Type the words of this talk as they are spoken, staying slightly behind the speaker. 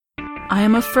I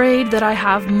am afraid that I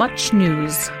have much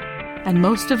news, and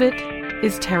most of it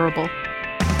is terrible.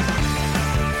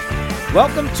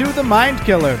 Welcome to The Mind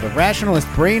Killer, the rationalist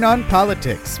brain on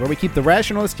politics, where we keep the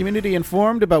rationalist community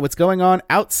informed about what's going on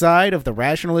outside of the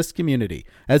rationalist community.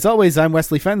 As always, I'm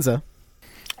Wesley Fenza.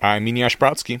 I'm Eneasz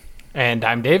Brodsky. And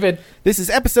I'm David. This is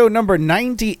episode number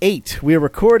 98. We are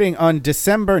recording on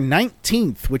December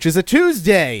 19th, which is a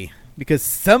Tuesday, because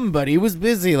somebody was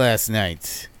busy last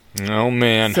night. Oh,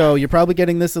 man. So you're probably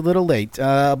getting this a little late,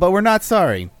 but we're not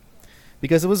sorry,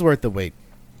 because it was worth the wait.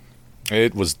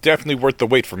 It was definitely worth the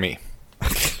wait for me.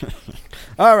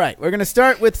 All right, we're going to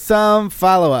start with some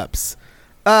follow-ups.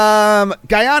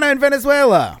 Guyana and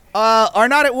Venezuela are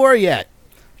not at war yet.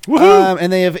 Woohoo!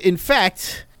 And they have, in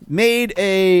fact, met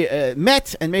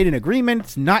and made an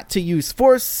agreement not to use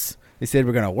force. They said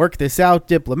we're going to work this out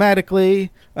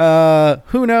diplomatically.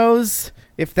 Who knows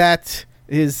if that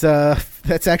is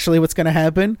that's actually what's going to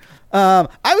happen. I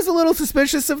was a little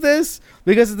suspicious of this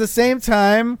because at the same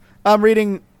time I'm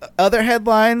reading other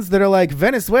headlines that are like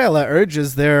Venezuela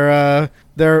urges their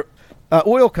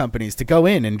oil companies to go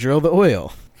in and drill the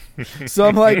oil. So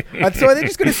I'm like, so are they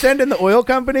just going to send in the oil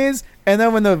companies? And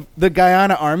then when the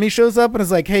Guyana army shows up and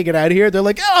is like, hey, get out of here, they're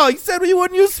like, oh, you said we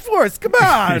wouldn't use force. Come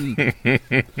on.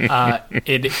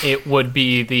 It would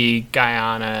be the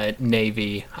Guyana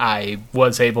Navy. I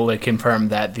was able to confirm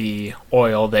that the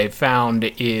oil they found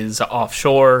is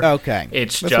offshore. Okay.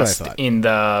 It's That's just what I thought. in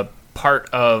the part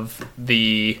of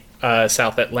the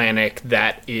South Atlantic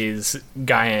that is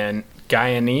Guyanan,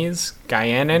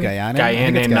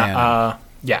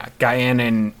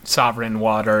 Guyanan sovereign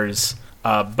waters,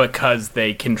 because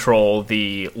they control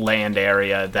the land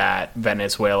area that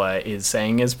Venezuela is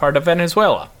saying is part of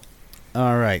Venezuela.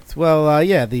 All right. Well,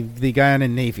 the Guyana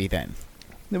Navy then.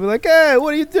 They were like, hey,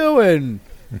 what are you doing?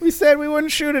 We said we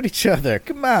wouldn't shoot at each other.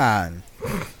 Come on.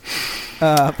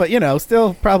 But,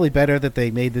 still probably better that they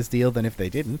made this deal than if they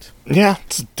didn't. Yeah,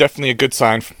 it's definitely a good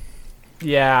sign.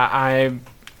 Yeah,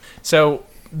 so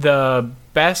the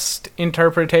best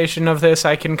interpretation of this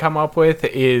I can come up with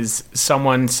is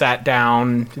someone sat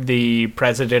down the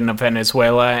president of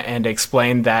Venezuela and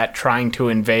explained that trying to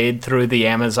invade through the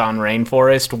Amazon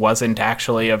rainforest wasn't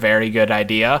actually a very good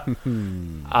idea.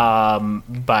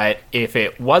 But if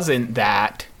it wasn't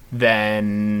that,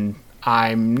 then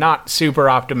I'm not super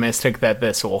optimistic that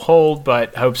this will hold,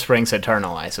 but hope springs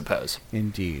eternal, I suppose.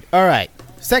 Indeed. All right.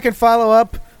 Second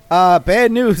follow-up.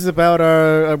 Bad news about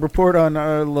our report on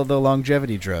the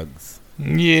longevity drugs.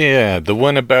 Yeah, the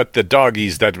one about the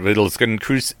doggies that it's going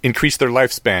to increase their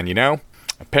lifespan, you know?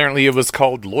 Apparently it was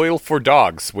called Loyal for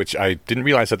Dogs, which I didn't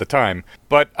realize at the time.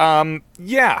 But,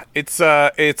 yeah,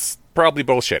 it's probably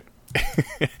bullshit.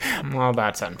 Well,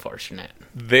 that's unfortunate.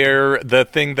 They're the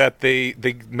thing that they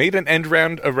made an end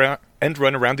run around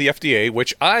the FDA,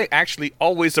 which I actually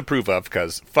always approve of,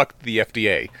 because fuck the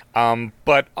FDA.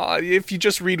 But if you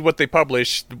just read what they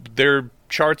publish, their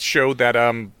charts show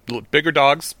that bigger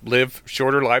dogs live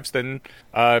shorter lives than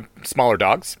smaller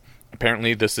dogs.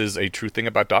 Apparently this is a true thing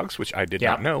about dogs, which I did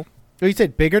not know. Oh, you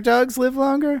said bigger dogs live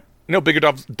longer? No, bigger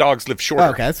dogs live shorter. Oh,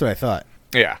 okay, that's what I thought.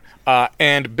 Yeah.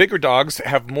 And bigger dogs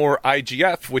have more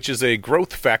IGF, which is a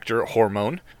growth factor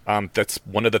hormone. That's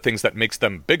one of the things that makes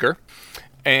them bigger.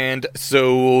 And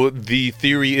so the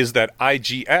theory is that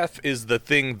IGF is the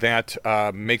thing that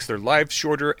makes their lives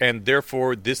shorter, and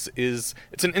therefore it's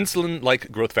an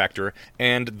insulin-like growth factor,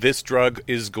 and this drug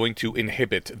is going to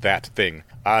inhibit that thing.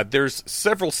 There's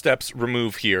several steps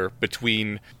removed here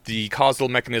between the causal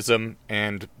mechanism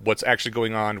and what's actually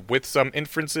going on, with some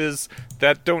inferences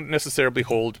that don't necessarily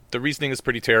hold. The reasoning is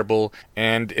pretty terrible,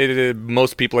 and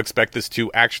most people expect this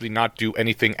to actually not do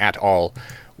anything at all.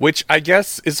 Which I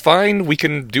guess is fine. We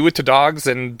can do it to dogs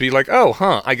and be like,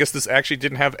 I guess this actually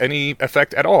didn't have any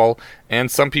effect at all.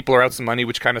 And some people are out some money,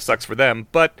 which kind of sucks for them.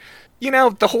 But,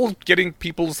 the whole getting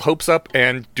people's hopes up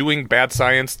and doing bad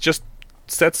science just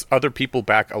sets other people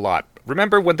back a lot.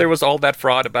 Remember when there was all that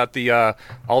fraud about the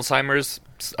Alzheimer's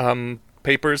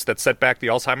papers that set back the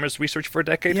Alzheimer's research for a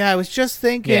decade? Yeah, I was just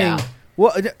thinking. Yeah.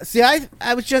 Well, see, I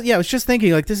was just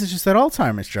thinking, like, this is just that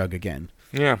Alzheimer's drug again.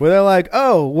 Yeah. Where they're like,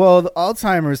 oh, well, the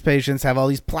Alzheimer's patients have all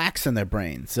these plaques in their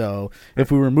brain. So if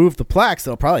we remove the plaques,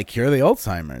 it'll probably cure the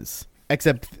Alzheimer's.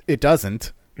 Except it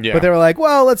doesn't. Yeah. But they were like,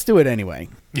 well, let's do it anyway.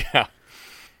 Yeah.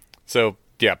 So,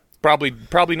 yeah, probably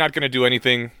not going to do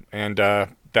anything. And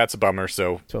that's a bummer.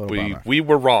 So we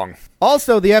were wrong.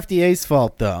 Also, the FDA's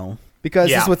fault, though. Because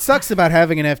this is what sucks about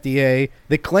having an FDA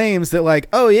that claims that, like,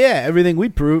 oh, yeah, everything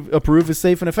we approve is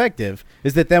safe and effective,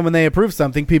 is that then when they approve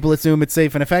something, people assume it's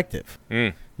safe and effective.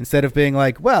 Instead of being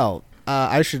like, well,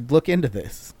 I should look into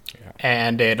this. Yeah.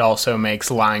 And it also makes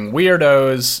lying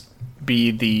weirdos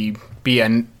be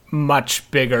a much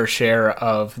bigger share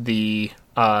of the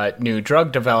new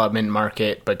drug development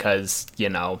market because,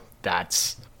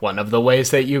 that's one of the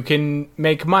ways that you can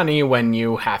make money when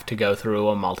you have to go through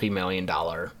a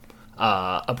multi-million-dollar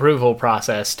approval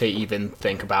process to even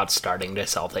think about starting to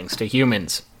sell things to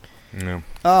humans. Yeah.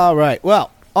 All right.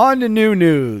 Well, on to new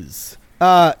news.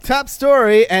 Top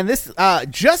story, and this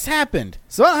just happened,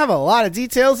 so I don't have a lot of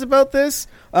details about this,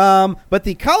 but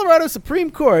the Colorado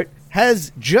Supreme Court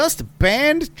has just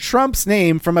banned Trump's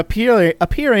name from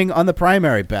appearing on the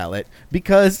primary ballot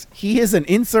because he is an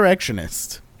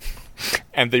insurrectionist.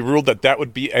 And they ruled that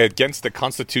would be against the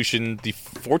Constitution, the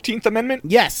 14th Amendment?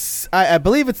 Yes, I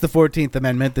believe it's the 14th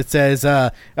Amendment that says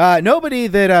nobody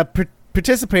that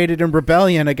participated in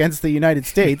rebellion against the United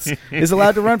States is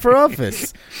allowed to run for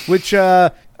office, which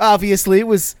obviously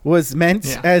was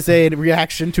meant as a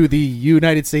reaction to the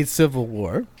United States Civil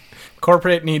War.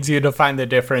 Corporate needs you to find the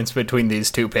difference between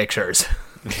these two pictures.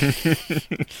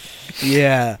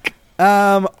 Yeah.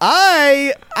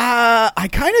 I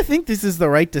kind of think this is the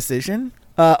right decision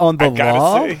on the I gotta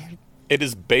law. say, it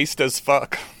is based as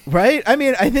fuck. Right? I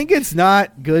mean, I think it's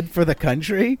not good for the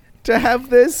country to have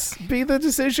this be the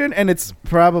decision, and it's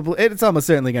almost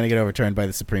certainly going to get overturned by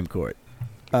the Supreme Court.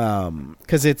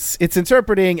 Because it's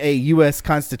interpreting a U.S.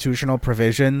 constitutional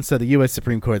provision, so the U.S.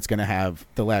 Supreme Court's going to have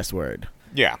the last word.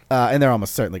 Yeah. And they're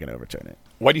almost certainly going to overturn it.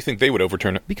 Why do you think they would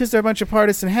overturn it? Because they're a bunch of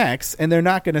partisan hacks, and they're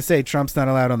not going to say Trump's not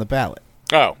allowed on the ballot.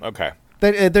 Oh, okay.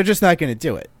 They're just not going to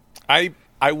do it. I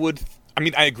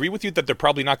agree with you that they're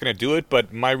probably not going to do it,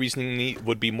 but my reasoning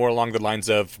would be more along the lines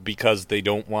of because they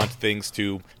don't want things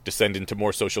to descend into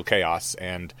more social chaos,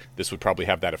 and this would probably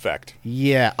have that effect.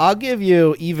 Yeah, I'll give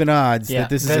you even odds that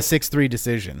this is a 6-3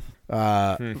 decision.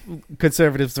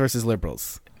 Conservatives versus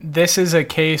liberals. This is a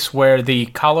case where the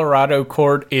Colorado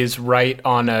court is right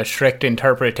on a strict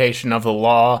interpretation of the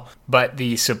law, but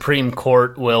the Supreme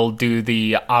Court will do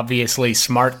the obviously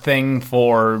smart thing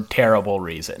for terrible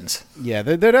reasons. Yeah,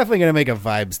 they're definitely going to make a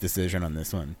vibes decision on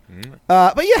this one.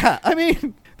 But yeah, I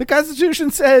mean, the Constitution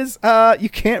says you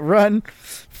can't run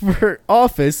for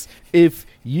office if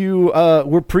you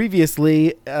were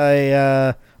previously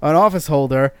an office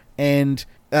holder and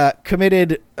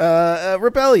committed a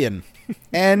rebellion.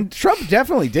 And Trump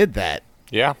definitely did that.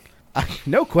 Yeah.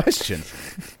 No question.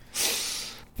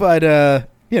 But, I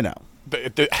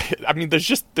mean,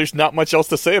 there's not much else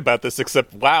to say about this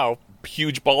except, wow,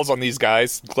 huge balls on these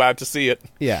guys. Glad to see it.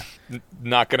 Yeah.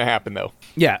 Not going to happen, though.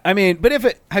 Yeah, I mean, but if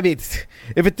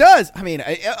it does, I mean,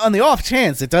 on the off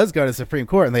chance it does go to the Supreme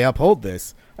Court and they uphold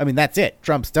this, I mean, that's it.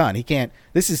 Trump's done. He can't.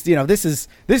 This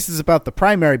is about the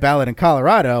primary ballot in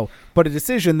Colorado, but a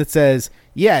decision that says,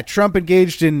 yeah, Trump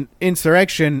engaged in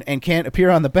insurrection and can't appear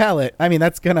on the ballot. I mean,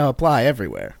 that's going to apply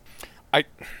everywhere.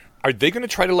 Are they going to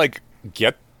try to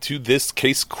get to this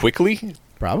case quickly?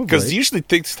 Probably. Because usually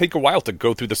things take a while to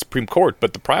go through the Supreme Court,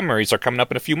 but the primaries are coming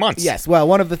up in a few months. Yes. Well,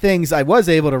 one of the things I was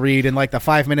able to read in the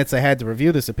 5 minutes I had to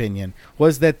review this opinion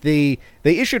was that they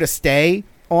issued a stay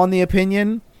on the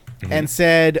opinion and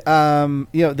said,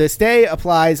 the stay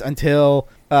applies until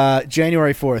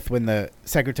January 4th when the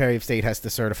Secretary of State has to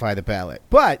certify the ballot.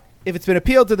 But if it's been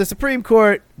appealed to the Supreme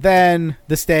Court, then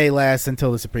the stay lasts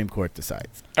until the Supreme Court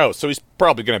decides. Oh, so he's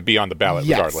probably going to be on the ballot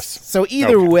regardless. So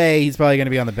either way, he's probably going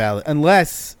to be on the ballot,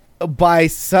 unless by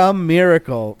some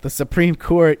miracle the Supreme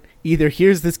Court either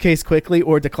hears this case quickly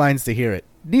or declines to hear it.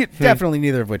 Definitely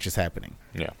neither of which is happening.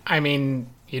 Yeah. I mean,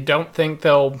 you don't think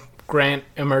they'll grant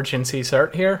emergency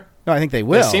cert here? No, I think they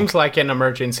will. It seems like an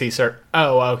emergency cert.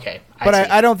 Oh, okay. But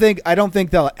I don't think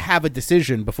they'll have a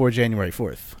decision before January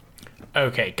 4th.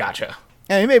 Okay, gotcha.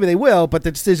 I mean, maybe they will, but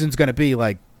the decision's going to be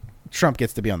Trump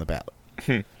gets to be on the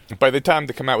ballot. By the time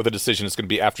they come out with a decision, it's going to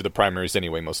be after the primaries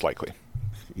anyway, most likely.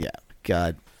 Yeah.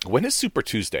 God. When is Super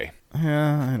Tuesday?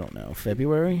 I don't know.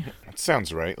 February? That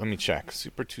sounds right. Let me check.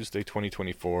 Super Tuesday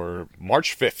 2024,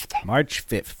 March 5th. March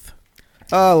 5th.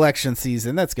 Election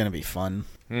season. That's going to be fun.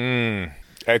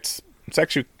 It's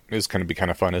actually is going to be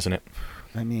kind of fun, isn't it?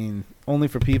 I mean, only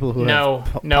for people who no,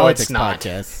 have it's politics not.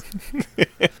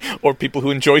 podcasts. Or people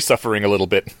who enjoy suffering a little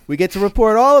bit. We get to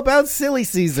report all about silly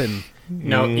season.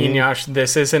 No, Eneasz,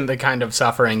 this isn't the kind of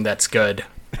suffering that's good.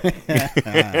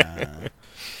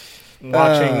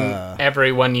 Watching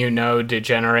everyone you know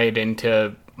degenerate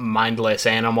into mindless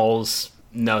animals,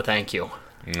 no thank you.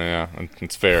 Yeah,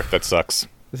 it's fair. That sucks.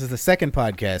 This is the second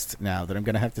podcast now that I'm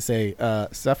going to have to say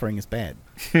suffering is bad.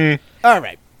 All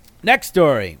right. Next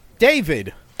story.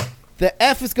 David, the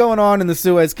F is going on in the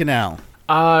Suez Canal.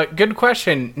 Good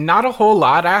question. Not a whole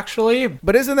lot, actually.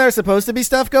 But isn't there supposed to be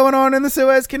stuff going on in the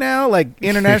Suez Canal, like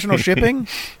international shipping?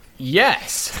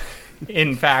 Yes.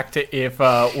 In fact, if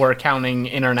we're counting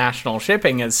international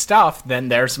shipping as stuff, then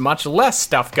there's much less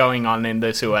stuff going on in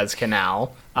the Suez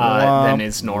Canal than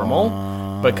is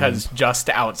normal. Because just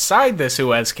outside the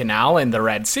Suez Canal in the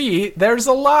Red Sea, there's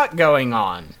a lot going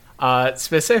on.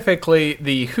 Specifically,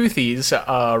 the Houthis,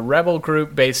 a rebel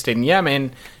group based in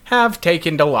Yemen, have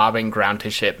taken to lobbing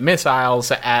ground-to-ship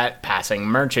missiles at passing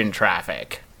merchant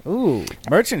traffic. Ooh,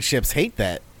 merchant ships hate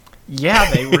that.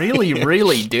 Yeah, they really,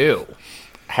 really do.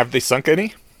 Have they sunk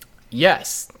any?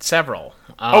 Yes, several.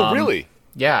 Oh, really?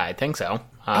 Yeah, I think so.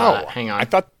 Hang on. I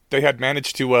thought they had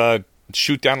managed to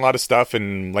shoot down a lot of stuff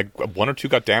and like one or two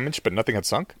got damaged, but nothing had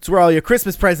sunk. It's where all your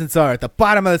Christmas presents are, at the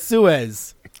bottom of the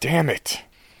Suez. Damn it.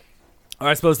 Or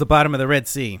I suppose the bottom of the Red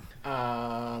Sea.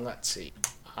 Let's see.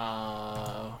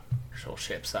 Commercial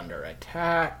ships under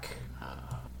attack.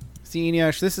 See,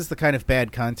 Inyash, this is the kind of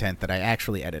bad content that I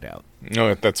actually edit out.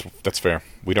 No, that's fair.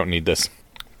 We don't need this.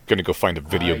 Gonna go find a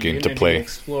video game to play. Unity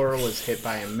Explorer was hit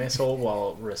by a missile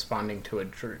while responding to a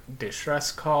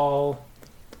distress call.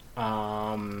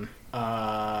 No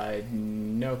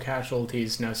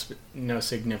casualties, no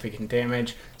significant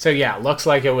damage. So yeah, looks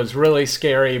like it was really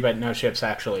scary, but no ships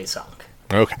actually sunk.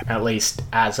 Okay. At least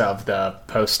as of the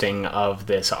posting of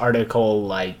this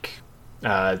article,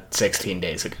 16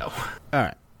 days ago. All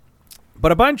right.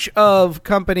 But a bunch of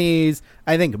companies,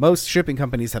 I think most shipping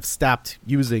companies have stopped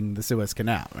using the Suez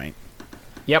Canal, right?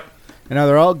 Yep. And now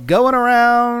they're all going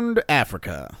around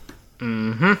Africa.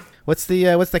 Mm-hmm. What's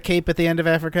the cape at the end of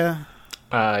Africa?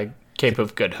 Cape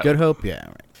of Good Hope. Good Hope, yeah.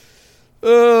 Right.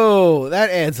 Oh,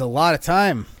 that adds a lot of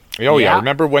time. Oh, yeah. Yeah.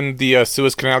 Remember when the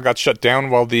Suez Canal got shut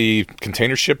down while the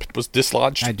container ship was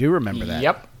dislodged? I do remember that.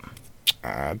 Yep.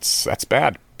 That's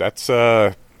bad. That's,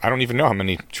 I don't even know how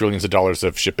many trillions of dollars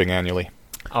of shipping annually.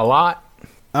 A lot.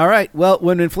 All right. Well,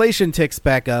 when inflation ticks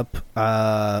back up,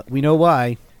 we know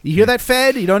why. You hear that,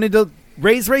 Fed? You don't need to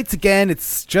raise rates again.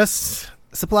 It's just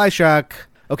supply shock.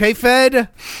 Okay, Fed?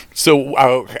 So,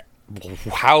 why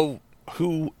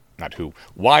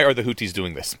are the Houthis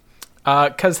doing this?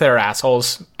 Because they're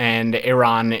assholes, and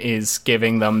Iran is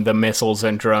giving them the missiles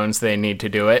and drones they need to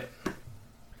do it.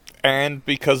 And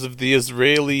because of the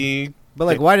Israeli...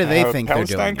 But, why do they think they're doing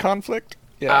Palestine it? conflict?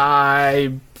 Yeah.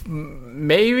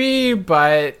 Maybe,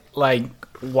 but,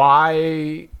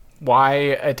 why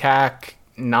attack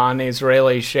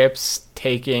non-Israeli ships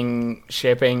taking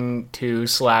shipping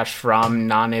to/from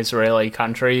non-Israeli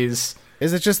countries?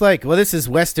 Is it just this is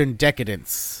Western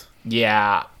decadence?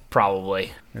 Yeah,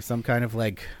 probably. Or some kind of,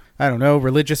 I don't know,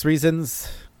 religious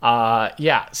reasons?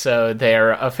 Yeah, so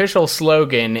their official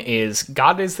slogan is,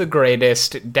 God is the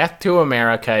greatest, death to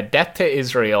America, death to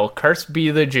Israel, cursed be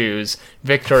the Jews,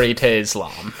 victory to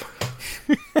Islam.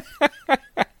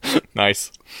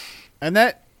 Nice. And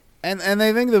they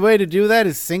think the way to do that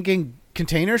is sinking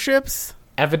container ships?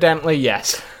 Evidently,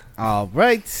 yes. All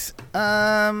right.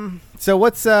 So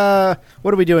what are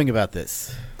we doing about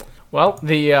this? Well,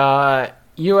 the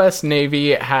U.S.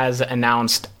 Navy has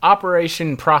announced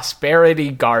Operation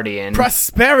Prosperity Guardian.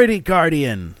 Prosperity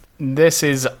Guardian! This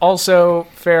is also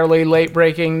fairly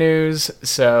late-breaking news,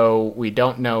 so we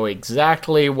don't know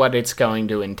exactly what it's going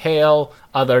to entail,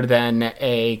 other than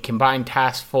a combined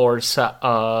task force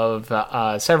of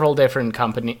several different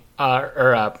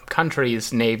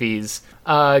countries' navies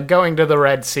going to the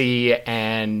Red Sea,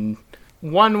 and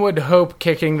one would hope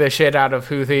kicking the shit out of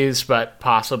Houthis, but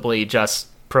possibly just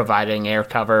providing air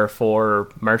cover for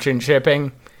merchant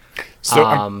shipping. So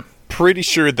I'm pretty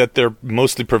sure that they're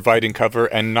mostly providing cover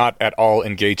and not at all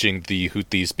engaging the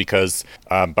Houthis because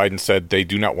Biden said they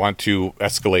do not want to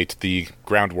escalate the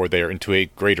ground war there into a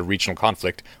greater regional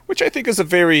conflict, which I think is a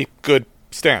very good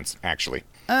stance, actually.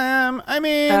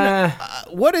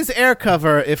 What is air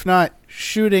cover if not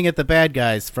shooting at the bad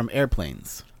guys from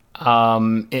airplanes?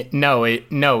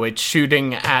 It's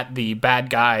shooting at the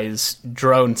bad guys'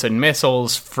 drones and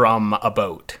missiles from a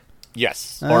boat.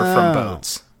 Yes. Or from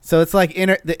boats. So it's like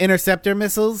the interceptor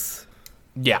missiles?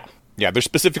 Yeah. Yeah, they're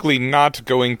specifically not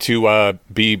going to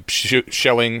be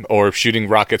shelling or shooting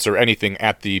rockets or anything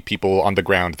at the people on the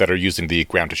ground that are using the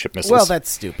ground-to-ship missiles. Well, that's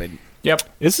stupid. Yep.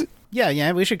 Is it?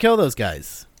 Yeah, we should kill those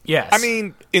guys. Yes. I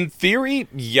mean, in theory,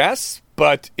 yes,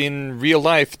 but in real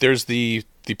life, there's the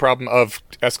problem of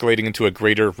escalating into a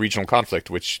greater regional conflict,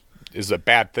 which is a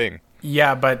bad thing.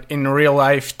 Yeah, but in real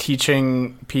life,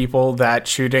 teaching people that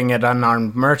shooting at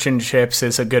unarmed merchant ships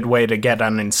is a good way to get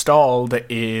uninstalled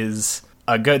is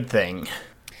a good thing.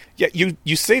 Yeah,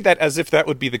 you say that as if that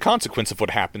would be the consequence of what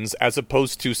happens, as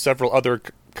opposed to several other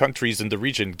countries in the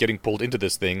region getting pulled into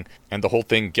this thing, and the whole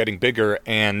thing getting bigger,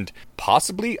 and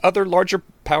possibly other larger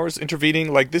powers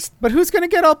intervening like this. But who's going to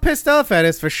get all pissed off at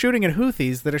us for shooting at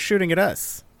Houthis that are shooting at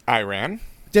us? Iran.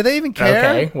 Do they even care?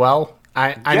 Okay, well,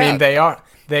 I mean,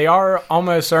 they are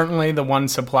almost certainly the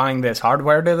ones supplying this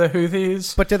hardware to the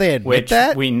Houthis. But do they admit which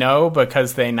that? We know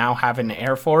because they now have an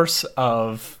air force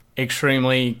of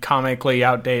extremely comically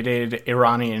outdated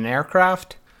Iranian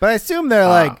aircraft. But I assume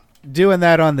they're doing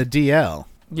that on the DL.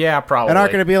 Yeah, probably. And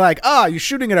aren't going to be like, oh, you're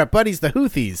shooting at our buddies, the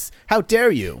Houthis. How dare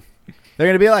you? They're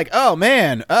going to be like, oh,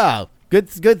 man, good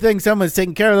thing someone's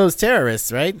taking care of those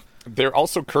terrorists, right? They're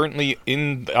also currently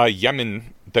in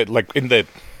Yemen,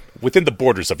 within the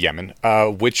borders of Yemen,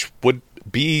 which would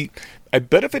be a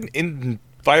bit of in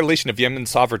violation of Yemen's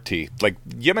sovereignty. Like,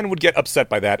 Yemen would get upset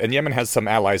by that, and Yemen has some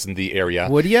allies in the area.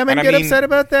 Would Yemen get upset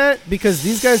about that? Because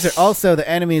these guys are also the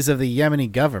enemies of the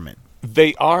Yemeni government.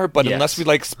 They are, but Yes. unless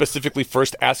we specifically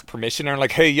first ask permission and are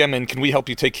like, hey, Yemen, can we help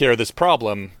you take care of this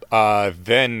problem?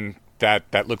 Then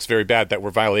that looks very bad that we're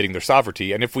violating their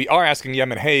sovereignty. And if we are asking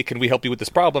Yemen, hey, can we help you with this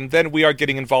problem? Then we are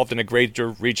getting involved in a greater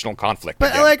regional conflict.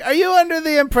 But, again. are you under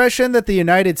the impression that the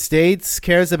United States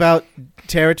cares about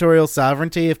territorial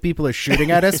sovereignty if people are shooting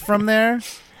at us from there?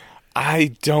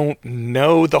 I don't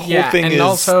know. The whole thing and is...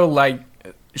 also,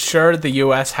 sure, the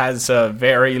U.S. has a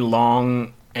very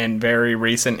long and very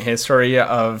recent history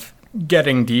of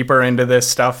getting deeper into this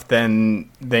stuff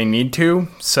than they need to.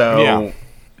 So... Yeah.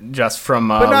 Just from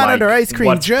But not under Ice Cream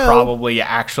what's Joe. probably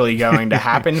actually going to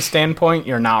happen standpoint,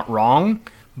 you're not wrong.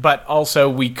 But also,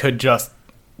 we could just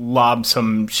lob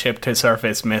some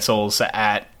ship-to-surface missiles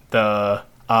at the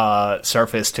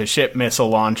surface-to-ship missile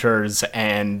launchers,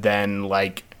 and then,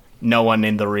 no one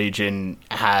in the region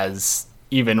has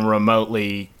even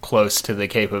remotely close to the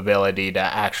capability to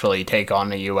actually take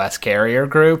on a U.S. carrier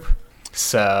group.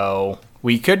 So,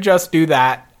 we could just do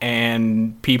that,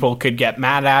 and people could get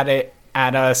mad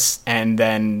at us, and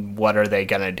then what are they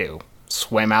gonna do?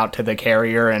 Swim out to the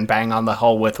carrier and bang on the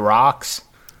hull with rocks?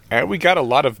 we got a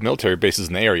lot of military bases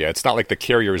in the area. It's not like the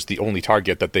carrier is the only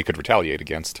target that they could retaliate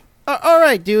against. All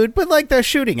right, dude, but they're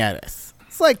shooting at us.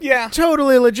 It's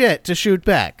totally legit to shoot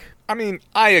back. I mean,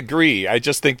 I agree. I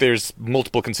just think there's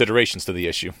multiple considerations to the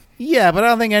issue. Yeah, but I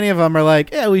don't think any of them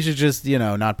are we should just,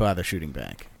 not bother shooting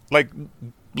back.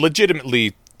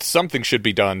 Legitimately, something should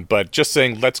be done, but just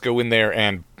saying, let's go in there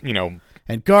and,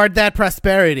 And guard that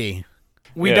prosperity.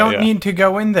 We don't need to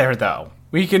go in there, though.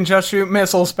 We can just shoot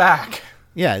missiles back.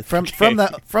 Yeah, from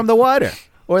the water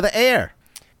or the air.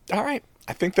 All right.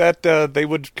 I think that they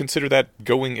would consider that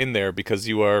going in there because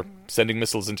you are sending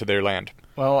missiles into their land.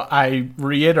 Well, I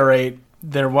reiterate,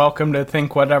 they're welcome to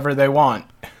think whatever they want.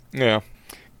 Yeah.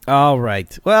 All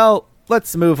right. Well,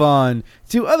 let's move on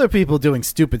to other people doing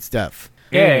stupid stuff.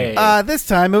 Yay. This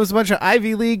time it was a bunch of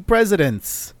Ivy League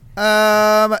presidents.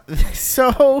 So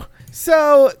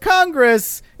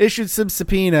Congress issued some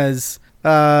subpoenas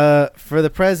for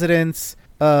the presidents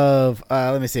of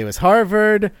it was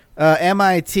Harvard,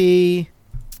 MIT,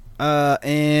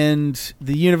 and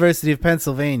the University of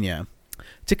Pennsylvania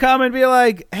to come and be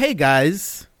like, hey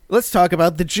guys, let's talk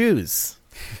about the Jews.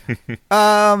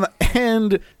 And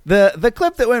the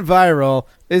clip that went viral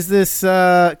is this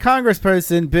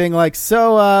congressperson being like,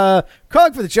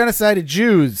 calling for the genocide of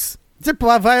Jews. Does it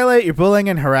violate your bullying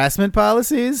and harassment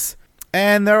policies?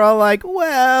 And they're all like,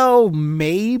 well,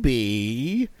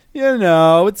 maybe.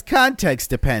 It's context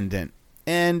dependent.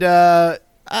 And I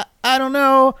don't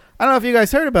know. I don't know if you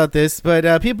guys heard about this,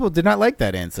 but people did not like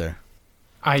that answer.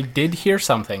 I did hear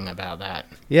something about that.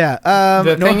 Yeah.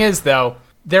 The thing is, though,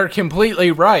 they're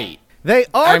completely right. They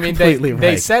are completely right.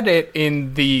 They said it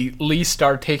in the least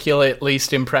articulate,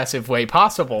 least impressive way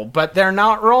possible, but they're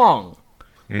not wrong.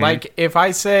 If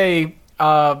I say,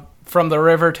 from the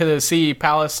river to the sea,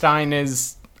 Palestine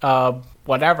is,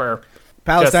 whatever.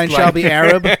 Palestine shall be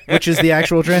Arab, which is the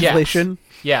actual translation.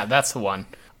 Yes. Yeah, that's the one.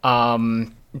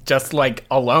 Just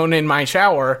alone in my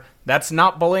shower, that's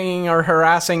not bullying or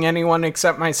harassing anyone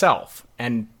except myself,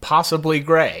 and possibly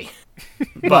Gray.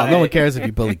 But no one cares if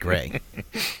you bully Gray.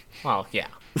 Well, yeah.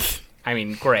 I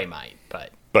mean, Gray might, but...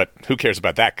 But who cares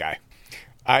about that guy?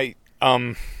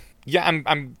 I'm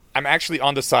actually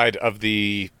on the side of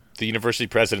the university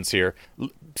presidents here,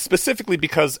 specifically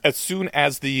because as soon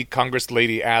as the Congress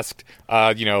lady asked,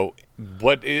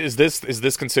 what is this? Is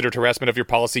this considered harassment of your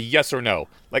policy? Yes or no?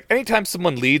 Anytime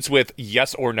someone leads with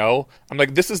yes or no, I'm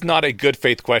like, this is not a good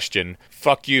faith question.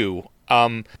 Fuck you.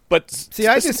 But see,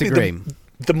 I disagree.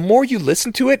 The more you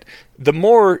listen to it, the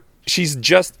more She's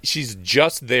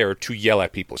just there to yell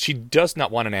at people. She does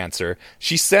not want an answer.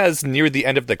 She says near the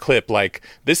end of the clip, like,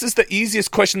 this is the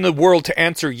easiest question in the world to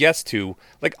answer yes to.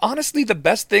 Like, honestly, the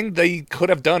best thing they could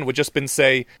have done would just been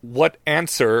say, what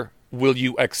answer will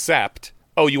you accept?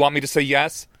 Oh, you want me to say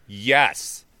yes?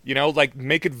 Yes. You know, like,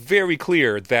 make it very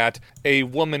clear that a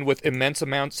woman with immense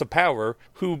amounts of power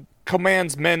who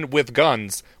commands men with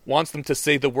guns wants them to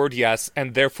say the word yes,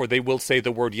 and therefore they will say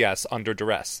the word yes under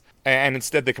duress. And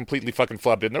instead they completely fucking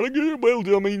flubbed it. And they're like, yeah,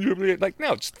 well, I mean, like,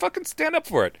 no, just fucking stand up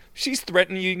for it. She's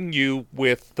threatening you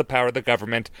with the power of the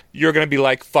government. You're going to be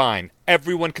like, fine,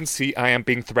 everyone can see I am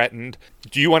being threatened.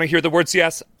 Do you want to hear the words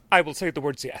yes? I will say the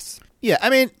words yes. Yeah, I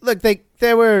mean, look, they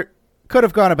could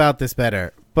have gone about this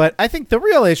better. But I think the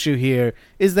real issue here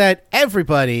is that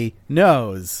everybody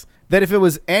knows that if it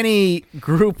was any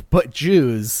group but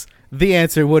Jews, the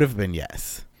answer would have been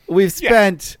yes. We've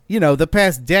spent, the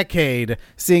past decade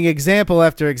seeing example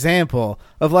after example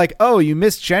of like, oh, you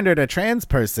misgendered a trans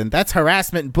person. That's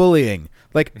harassment and bullying.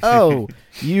 Like, oh,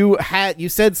 you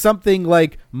said something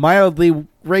like mildly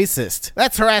racist.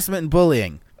 That's harassment and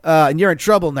bullying. And you're in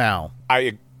trouble now.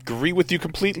 I agree with you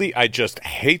completely. I just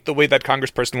hate the way that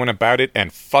congressperson went about it,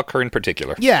 and fuck her in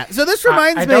particular. Yeah, so this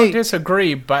reminds me... I don't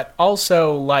disagree, but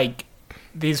also, like,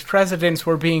 these presidents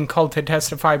were being called to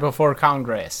testify before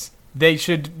Congress. They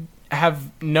should have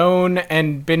known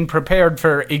and been prepared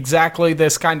for exactly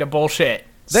this kind of bullshit.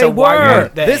 They were.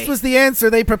 This was the answer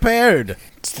they prepared.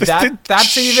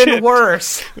 That's even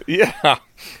worse. Yeah.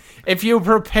 If you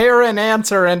prepare an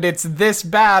answer and it's this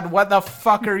bad, what the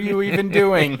fuck are you even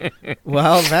doing?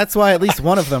 Well, that's why at least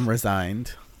one of them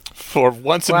resigned. For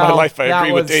once in my life, I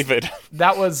agree with David.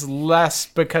 That was less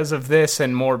because of this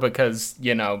and more because,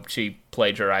 she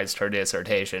plagiarized her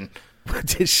dissertation.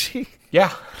 Did she?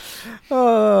 Yeah.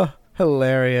 Oh,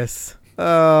 hilarious.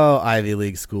 Oh, Ivy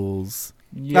League schools.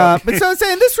 Yep. But so I'm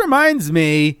saying this reminds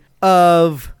me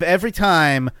of every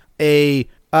time a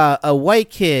white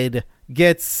kid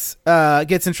gets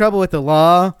in trouble with the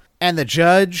law, and the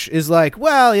judge is like,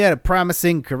 well, he had a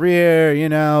promising career,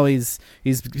 he's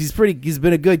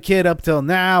been a good kid up till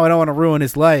now. I don't want to ruin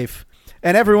his life.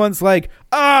 And everyone's like,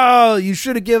 oh, you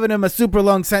should have given him a super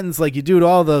long sentence like you do to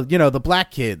all the, the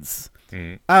black kids.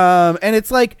 And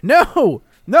it's like, no,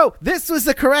 this was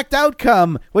the correct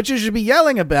outcome. What you should be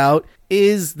yelling about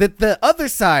is that the other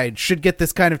side should get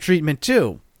this kind of treatment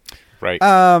too. Right.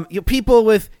 People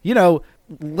with,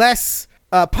 less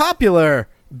popular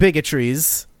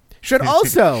bigotries should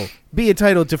also be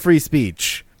entitled to free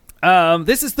speech.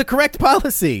 This is the correct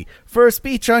policy for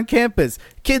speech on campus.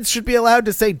 Kids should be allowed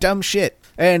to say dumb shit.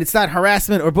 And it's not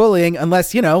harassment or bullying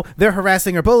unless, they're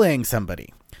harassing or bullying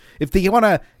somebody. If they want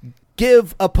to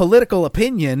give a political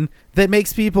opinion that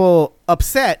makes people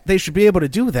upset, they should be able to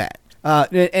do that.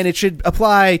 And it should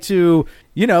apply to,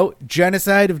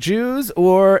 genocide of Jews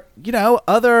or,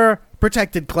 other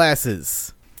protected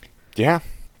classes. Yeah.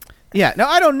 Yeah. No,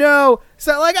 I don't know.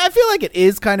 So, like, I feel like it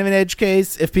is kind of an edge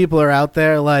case if people are out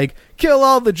there like, kill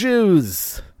all the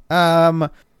Jews. I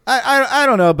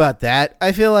don't know about that.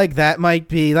 I feel like that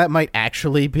might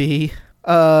actually be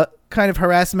kind of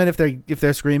harassment if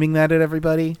they're screaming that at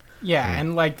everybody. Yeah,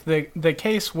 and like the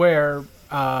case where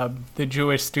the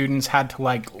Jewish students had to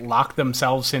like lock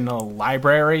themselves in a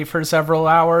library for several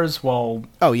hours while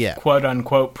quote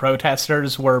unquote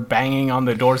protesters were banging on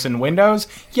the doors and windows.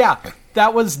 Yeah,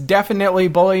 that was definitely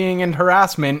bullying and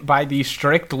harassment by the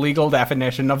strict legal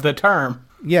definition of the term.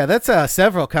 Yeah, that's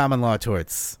several common law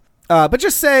torts. But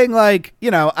just saying, like,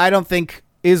 I don't think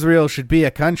Israel should be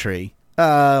a country.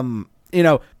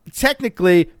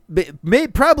 Technically,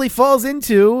 probably falls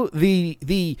into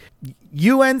the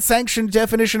UN-sanctioned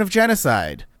definition of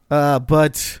genocide.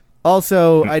 But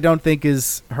also, I don't think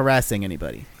is harassing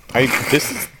anybody.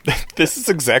 This is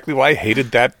exactly why I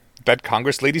hated that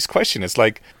Congress lady's question. It's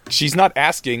like, she's not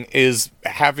asking, is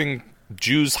having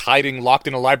Jews hiding locked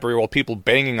in a library while people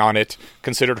banging on it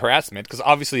considered harassment? Because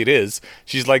obviously it is.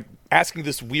 She's like asking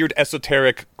this weird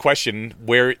esoteric question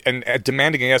and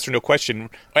demanding a yes or no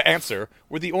answer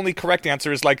where the only correct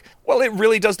answer is like, well, it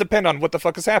really does depend on what the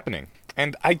fuck is happening.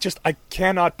 And I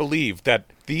cannot believe that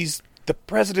the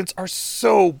presidents are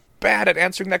so bad at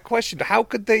answering that question. How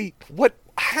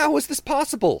is this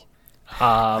possible?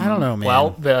 I don't know, man.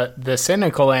 Well, the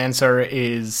cynical answer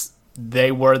is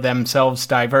they were themselves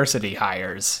diversity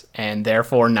hires and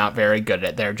therefore not very good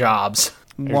at their jobs.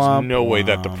 There's no way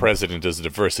that the president is a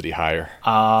diversity hire.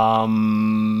 I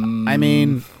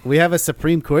mean, we have a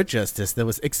Supreme Court justice that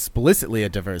was explicitly a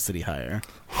diversity hire.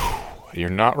 You're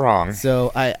not wrong.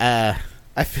 So I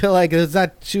feel like it's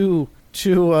not too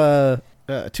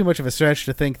too much of a stretch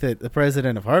to think that the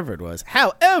president of Harvard was.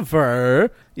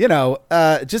 However,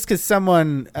 just because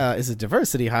someone is a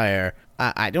diversity hire,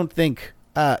 I don't think,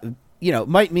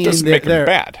 might mean doesn't that make them they're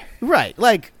bad. Right.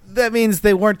 Like, that means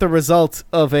they weren't the result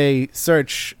of a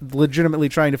search legitimately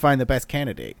trying to find the best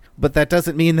candidate. But that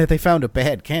doesn't mean that they found a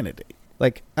bad candidate.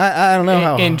 Like, I don't know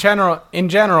how. In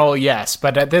general, yes.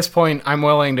 But at this point, I'm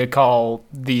willing to call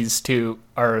these 2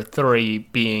 or 3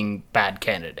 being bad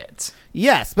candidates.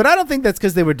 Yes, but I don't think that's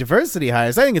because they were diversity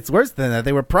hires. I think it's worse than that.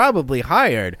 They were probably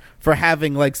hired for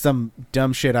having, like, some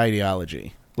dumb shit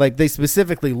ideology. Like, they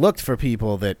specifically looked for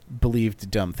people that believed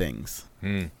dumb things.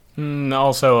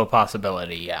 Also a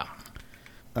possibility, yeah.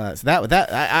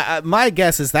 So my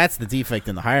guess is that's the defect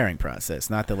in the hiring process,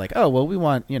 not that, like, oh, well, we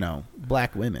want,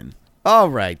 black women. All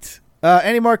right.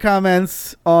 Any more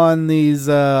comments on these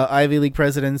Ivy League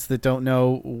presidents that don't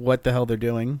know what the hell they're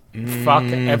doing? Fuck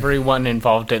everyone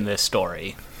involved in this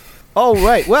story. All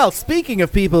right. Well, speaking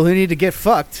of people who need to get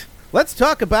fucked, let's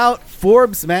talk about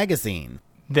Forbes magazine.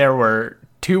 There were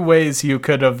 2 ways you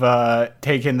could have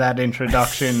taken that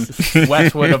introduction.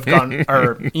 Wes would have gone,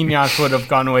 or Eneasz would have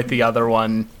gone with the other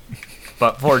one.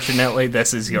 But fortunately,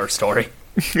 this is your story.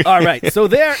 All right. So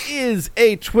there is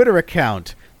a Twitter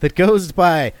account that goes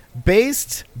by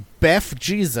Based Bef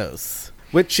Jesus,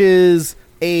 which is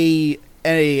a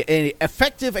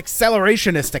effective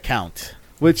accelerationist account.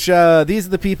 Which these are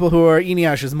the people who are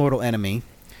Eneasz's mortal enemy,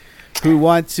 who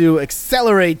want to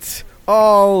accelerate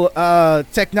all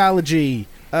technology,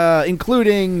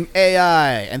 including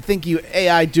AI, and think you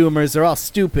AI doomers are all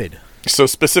stupid. So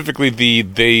specifically,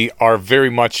 they are very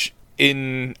much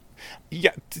in.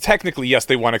 Yeah, technically, yes,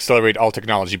 they want to accelerate all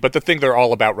technology, but the thing they're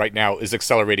all about right now is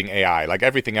accelerating AI. Like,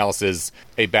 everything else is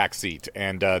a backseat,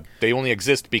 and they only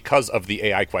exist because of the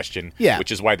AI question, which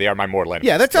is why they are my mortal enemy.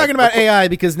 Yeah, they're talking about AI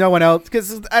because no one else,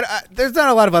 because there's not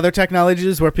a lot of other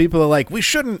technologies where people are like, we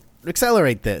shouldn't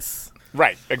accelerate this.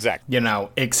 Right, exactly.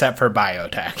 Except for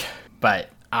biotech. But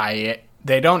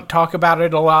they don't talk about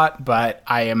it a lot, but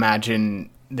I imagine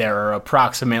there are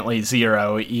approximately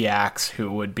 0 EACs who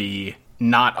would be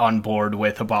not on board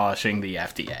with abolishing the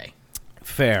FDA.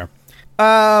 Fair.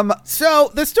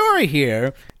 So the story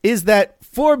here is that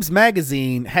Forbes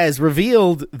magazine has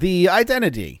revealed the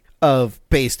identity of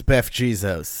Based Bef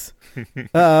Jesus.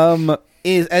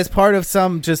 Is as part of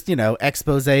some just,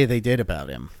 expose they did about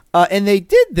him. And they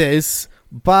did this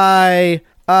by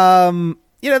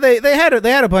they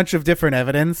had a bunch of different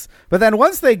evidence, but then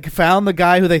once they found the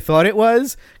guy who they thought it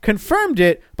was, confirmed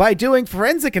it by doing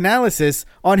forensic analysis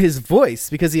on his voice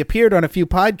because he appeared on a few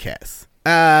podcasts.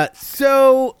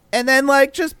 And then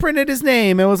just printed his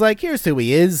name and was like, here's who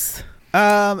he is.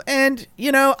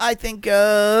 I think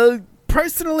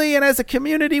personally and as a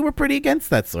community, we're pretty against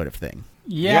that sort of thing.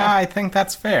 Yeah, I think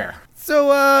that's fair.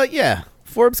 So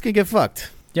Forbes can get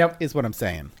fucked. Yep. Is what I'm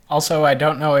saying. Also, I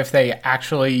don't know if they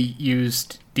actually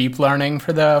used deep learning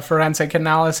for the forensic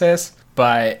analysis,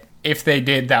 but if they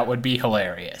did, that would be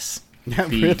hilarious.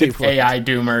 The AI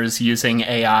doomers using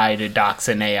AI to dox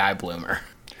an AI bloomer.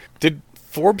 Did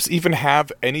Forbes even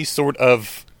have any sort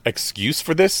of excuse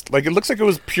for this? Like, it looks like it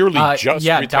was purely just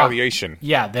retaliation.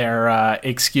 Their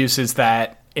excuse is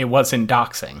that it wasn't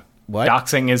doxing. What?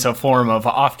 Doxing is a form of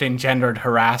often gendered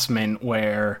harassment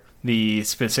where the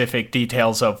specific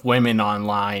details of women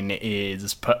online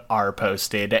are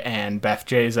posted, and Bef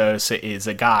Jesus is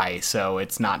a guy, so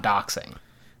it's not doxing.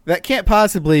 That can't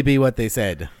possibly be what they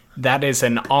said. That is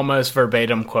an almost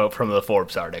verbatim quote from the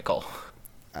Forbes article.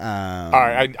 All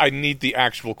right, I need the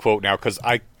actual quote now, because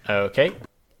Okay.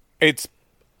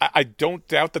 I don't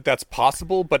doubt that that's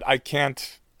possible, but I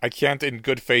can't in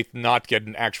good faith not get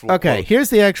an actual quote. Okay,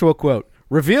 here's the actual quote.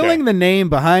 Revealing the name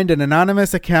behind an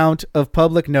anonymous account of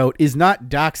public note is not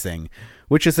doxing,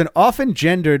 which is an often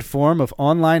gendered form of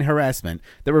online harassment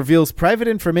that reveals private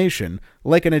information,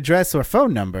 like an address or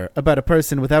phone number, about a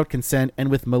person without consent and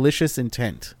with malicious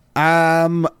intent.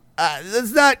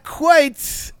 That's not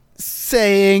quite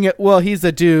saying, well, he's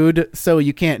a dude, so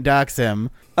you can't dox him.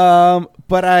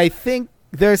 But I think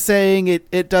they're saying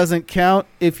it doesn't count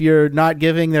if you're not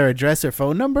giving their address or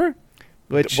phone number.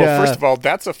 Which, first of all,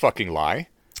 that's a fucking lie.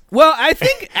 Well, I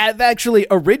think actually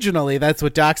originally that's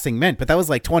what doxing meant, but that was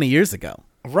like 20 years ago.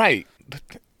 Right.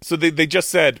 So they just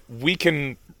said, we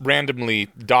can randomly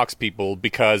dox people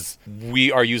because we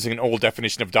are using an old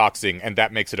definition of doxing, and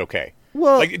that makes it okay.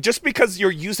 Well, like, just because you're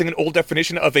using an old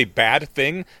definition of a bad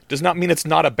thing does not mean it's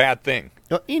not a bad thing.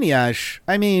 Well, Eneasz,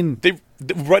 I mean...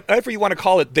 Whatever you want to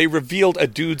call it, they revealed a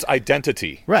dude's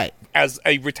identity. Right. as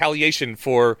a retaliation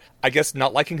for, I guess,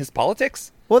 not liking his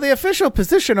politics? Well, the official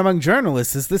position among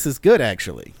journalists is this is good,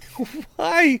 actually.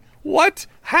 Why? What?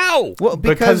 How? Well,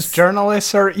 because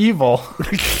journalists are evil.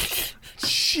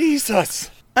 Jesus.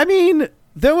 I mean,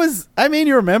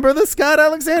 you remember the Scott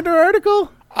Alexander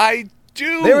article? I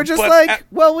do. They were just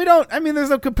we don't, there's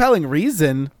no compelling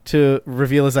reason to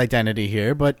reveal his identity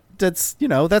here, but that's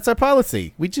our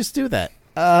policy. We just do that.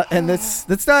 And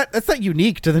that's not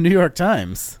unique to the New York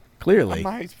Times. Clearly,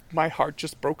 my heart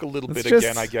just broke a little bit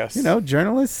again. I guess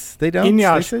journalists they don't.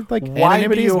 Inyas, they say, like, why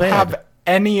do you bad. have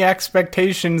any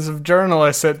expectations of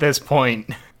journalists at this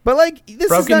point? But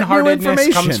this is not new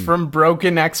information. Comes from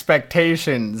broken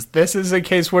expectations. This is a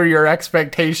case where your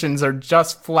expectations are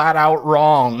just flat out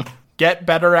wrong. Get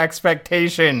better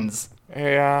expectations.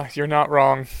 Yeah, you're not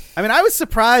wrong. I was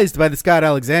surprised by the Scott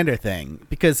Alexander thing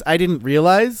because I didn't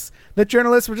realize that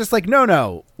journalists were just like,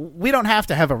 no, we don't have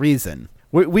to have a reason.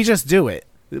 We just do it.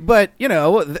 But,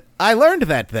 I learned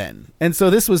that then. And so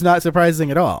this was not surprising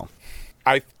at all.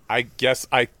 I guess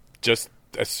I just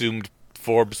assumed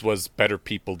Forbes was better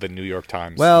people than New York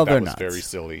Times. Well, that they're was not. Very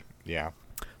silly. Yeah.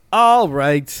 All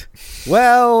right.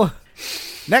 Well,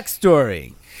 next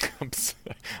story.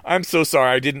 I'm so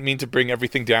sorry. I didn't mean to bring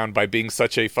everything down by being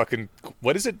such a fucking...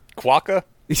 What is it? Quokka?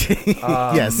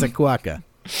 Yes, a quokka.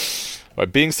 By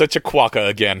being such a quokka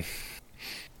again.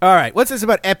 All right. What's this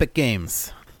about Epic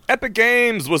Games? Epic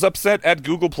Games was upset at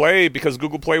Google Play because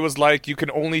Google Play was like, you can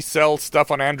only sell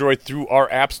stuff on Android through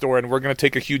our App Store, and we're going to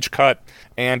take a huge cut.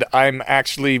 And I'm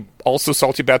actually also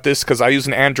salty about this because I use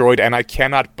an Android, and I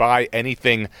cannot buy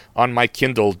anything on my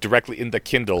Kindle directly in the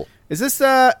Kindle. Is this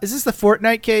the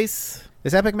Fortnite case?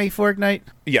 Does Epic make Fortnite?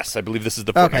 Yes, I believe this is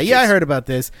the Fortnite case. Yeah, I heard about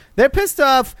this. They're pissed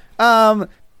off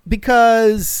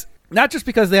because... Not just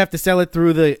because they have to sell it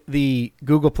through the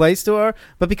Google Play Store,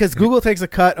 but because Google takes a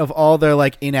cut of all their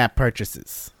in-app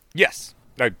purchases. Yes.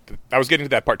 I was getting to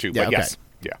that part too, but okay. Yes.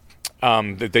 Yeah.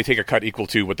 They take a cut equal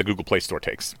to what the Google Play Store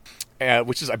takes,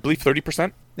 which is, I believe,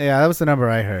 30%. Yeah, that was the number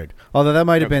I heard. Although that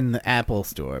might have been the Apple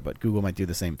Store, but Google might do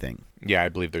the same thing. Yeah, I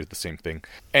believe they're the same thing.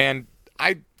 And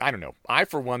I don't know. I,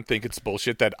 for one, think it's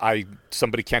bullshit that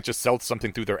somebody can't just sell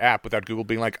something through their app without Google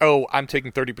being like, oh, I'm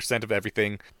taking 30% of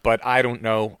everything, but I don't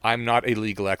know. I'm not a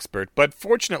legal expert. But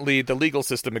fortunately, the legal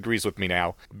system agrees with me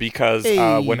now because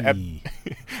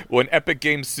when Epic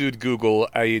Games sued Google,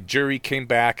 a jury came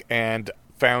back and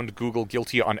found Google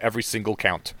guilty on every single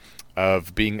count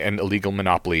of being an illegal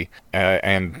monopoly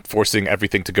and forcing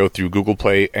everything to go through Google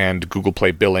Play and Google Play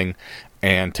billing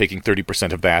and taking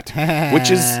 30% of that, which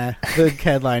is... The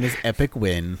headline is Epic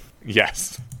Win.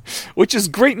 Yes. Which is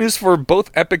great news for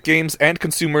both Epic Games and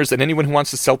consumers and anyone who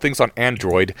wants to sell things on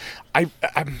Android. I'm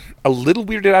a little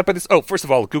weirded out by this. Oh, first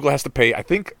of all, Google has to pay, I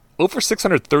think, over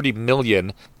 $630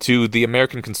 million to the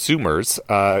American consumers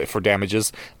for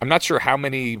damages. I'm not sure how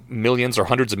many millions or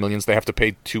hundreds of millions they have to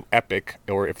pay to Epic,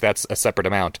 or if that's a separate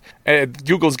amount.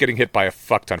 Google's getting hit by a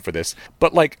fuck ton for this.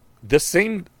 But, the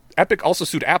same... Epic also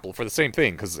sued Apple for the same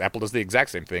thing, because Apple does the exact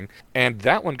same thing, and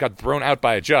that one got thrown out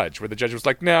by a judge, where the judge was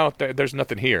like, no, there's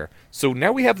nothing here. So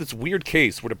now we have this weird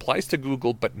case where it applies to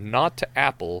Google, but not to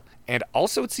Apple, and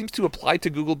also it seems to apply to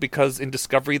Google because in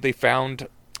Discovery they found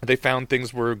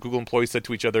things where Google employees said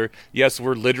to each other, yes,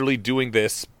 we're literally doing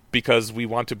this because we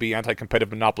want to be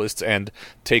anti-competitive monopolists and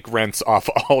take rents off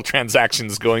all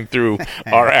transactions going through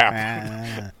our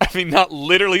app. I mean, not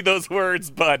literally those words,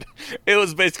 but it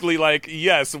was basically like,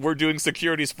 yes, we're doing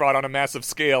securities fraud on a massive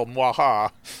scale,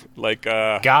 mwaha.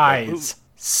 Guys,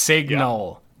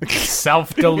 Signal. Yeah.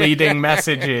 Self-deleting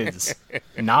messages.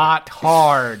 Not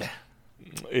hard.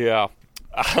 Yeah.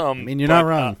 You're not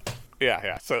wrong.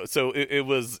 Yeah. So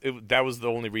that was the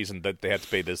only reason that they had to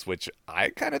pay this, which I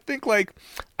kind of think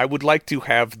I would like to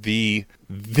have the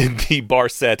bar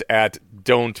set at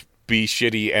don't be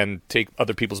shitty and take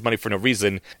other people's money for no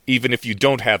reason, even if you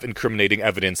don't have incriminating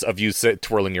evidence of you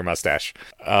twirling your mustache.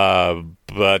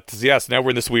 But yes, now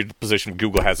we're in this weird position.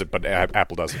 Google has it, but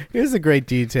Apple doesn't. Here's a great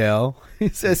detail.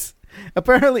 It says,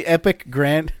 apparently Epic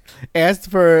Grant asked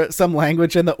for some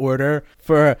language in the order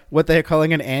for what they're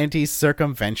calling an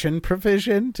anti-circumvention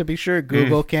provision to be sure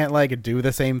Google can't do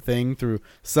the same thing through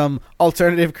some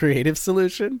alternative creative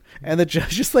solution. And the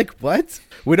judge is like, what?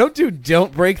 We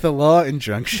don't break the law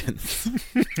injunctions.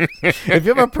 If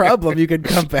you have a problem, you can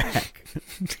come back.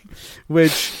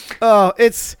 Which,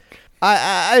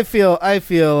 I feel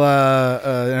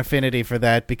an affinity for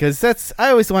that because I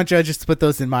always want judges to put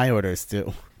those in my orders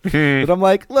too. But I'm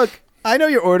like, look, I know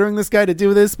you're ordering this guy to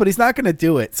do this, but he's not going to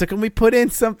do it. So can we put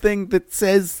in something that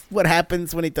says what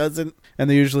happens when he doesn't? And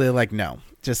they're usually like, no,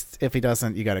 just if he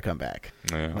doesn't, you got to come back.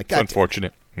 Yeah, it's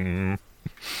unfortunate.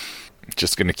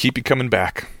 Just going to keep you coming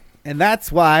back. And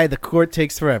that's why the court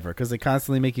takes forever, because they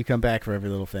constantly make you come back for every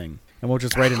little thing. And we'll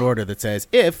just write an order that says,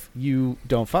 if you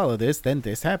don't follow this, then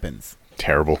this happens.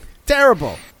 Terrible.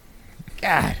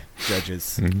 God,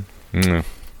 judges. Mm-hmm.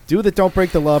 Do the don't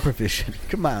break the law provision.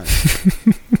 Come on.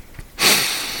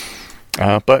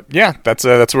 But yeah, that's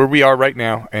where we are right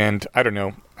now. And I don't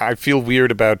know. I feel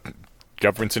weird about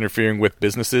governments interfering with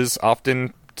businesses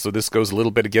often. So this goes a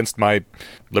little bit against my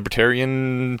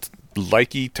libertarian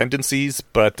likey tendencies,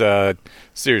 but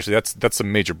seriously, that's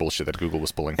some major bullshit that Google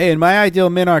was pulling. Hey, in my ideal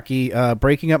minarchy,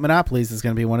 breaking up monopolies is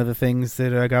going to be one of the things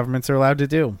that governments are allowed to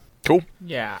do. Cool.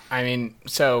 Yeah, I mean,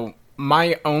 so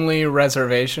my only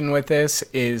reservation with this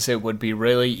is it would be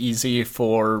really easy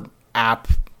for app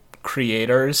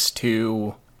creators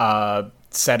to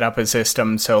set up a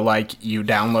system so, like, you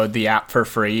download the app for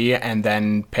free and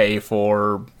then pay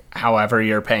for however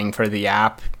you're paying for the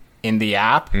app in the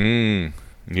app.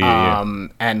 Yeah.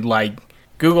 And like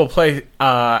Google Play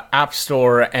App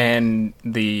Store and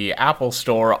the Apple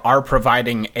Store are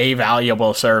providing a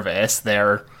valuable service.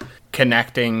 They're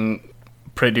connecting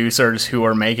producers who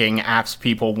are making apps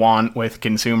people want with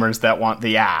consumers that want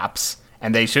the apps,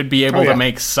 and they should be able to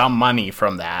make some money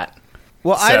from that.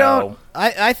 Well,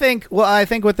 I think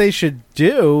what they should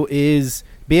do is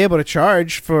be able to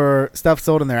charge for stuff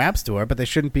sold in their app store, but they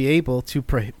shouldn't be able to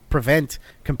prevent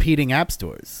competing app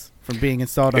stores from being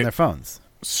installed on their phones.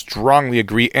 Strongly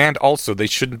agree, and also they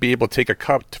shouldn't be able to take a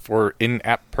cut for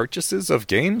in-app purchases of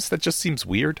games. That just seems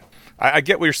weird. I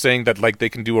get what you're saying, that like they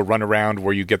can do a runaround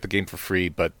where you get the game for free,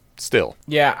 but still.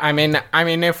 Yeah, I mean,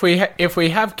 if we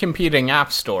have competing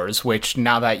app stores, which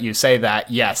now that you say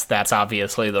that, yes, that's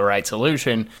obviously the right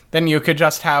solution, then you could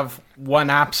just have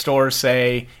one app store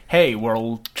say, hey,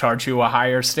 we'll charge you a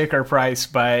higher sticker price,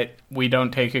 but we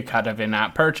don't take a cut of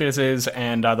in-app purchases,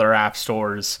 and other app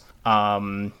stores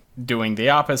doing the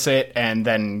opposite, and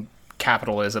then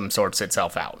capitalism sorts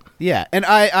itself out. Yeah, and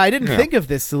I didn't think of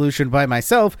this solution by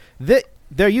myself.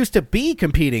 There used to be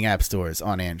competing app stores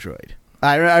on Android.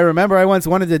 I remember I once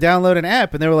wanted to download an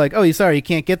app, and they were like, oh, sorry, you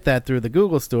can't get that through the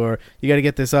Google store. You got to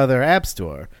get this other app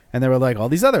store. And they were like, all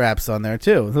these other apps on there,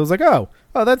 too. And I was like, oh,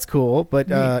 that's cool. But,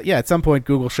 yeah, at some point,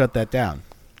 Google shut that down.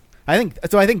 I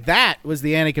think that was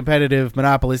the anti-competitive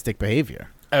monopolistic behavior.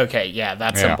 Okay, yeah,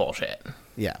 that's some bullshit.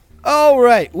 Yeah. All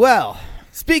right, well,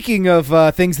 speaking of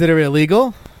things that are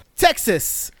illegal,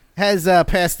 Texas has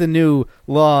passed a new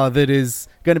law that is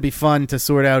going to be fun to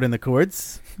sort out in the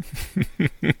courts.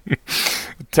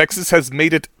 Texas has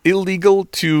made it illegal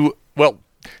to, well,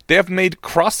 they have made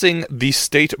crossing the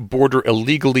state border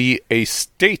illegally a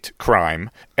state crime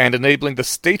and enabling the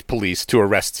state police to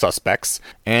arrest suspects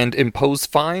and impose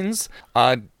fines.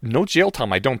 No jail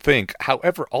time, I don't think.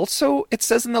 However, also, it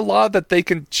says in the law that they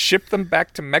can ship them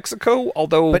back to Mexico,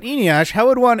 although... But, Eneasz, how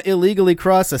would one illegally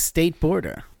cross a state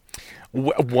border?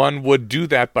 One would do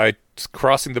that by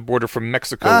crossing the border from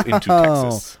Mexico into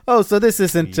Texas. Oh, so this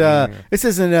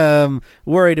isn't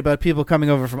worried about people coming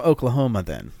over from Oklahoma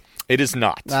then? It is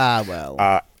not.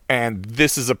 Well. And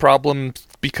this is a problem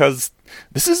because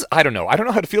this is, I don't know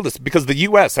how to feel this, because the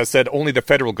U.S. has said only the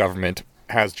federal government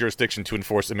has jurisdiction to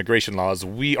enforce immigration laws.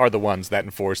 We are the ones that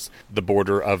enforce the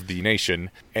border of the nation.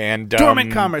 And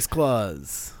Dormant Commerce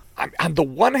Clause. On the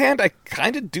one hand, I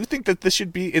kind of do think that this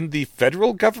should be in the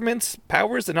federal government's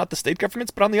powers and not the state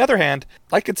government's. But on the other hand,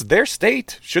 like, it's their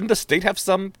state. Shouldn't the state have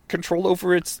some control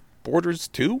over its borders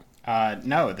too?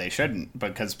 No, they shouldn't,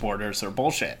 because borders are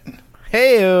bullshit.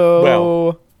 Hey-o.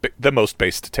 Well, the most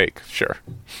base to take, sure.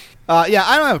 Yeah,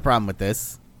 I don't have a problem with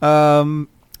this.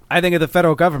 I think if the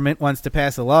federal government wants to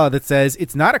pass a law that says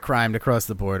it's not a crime to cross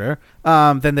the border,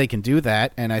 then they can do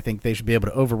that, and I think they should be able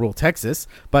to overrule Texas.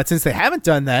 But since they haven't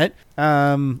done that,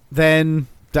 then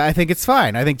I think it's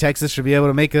fine. I think Texas should be able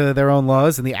to make their own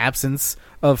laws in the absence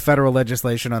of federal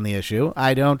legislation on the issue.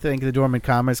 I don't think the Dormant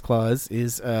Commerce Clause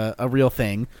is a real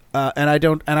thing, and I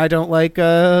don't like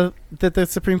that the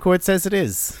Supreme Court says it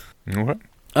is. Okay.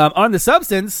 On the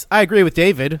substance, I agree with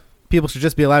David. People should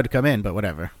just be allowed to come in, but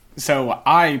whatever. So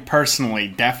I personally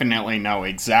definitely know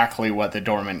exactly what the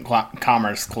Dormant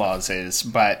Commerce Clause is,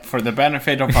 but for the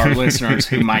benefit of our listeners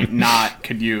who might not,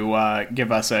 could you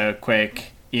give us a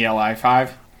quick ELI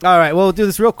 5? All right, well, we'll do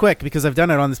this real quick because I've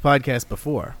done it on this podcast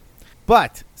before.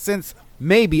 But since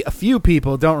maybe a few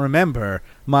people don't remember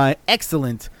my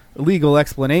excellent legal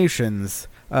explanations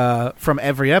from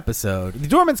every episode, the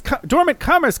Dormant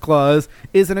Commerce Clause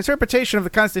is an interpretation of the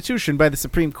Constitution by the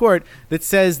Supreme Court that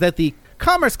says that the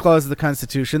Commerce Clause of the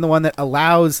Constitution, the one that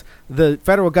allows the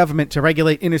federal government to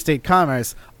regulate interstate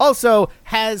commerce, also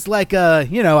has like a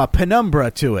penumbra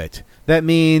to it. that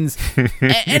means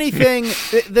anything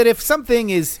that if something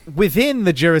is within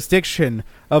the jurisdiction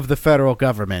of the federal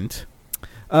government,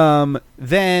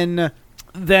 then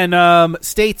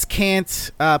states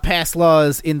can't pass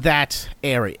laws in that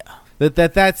area.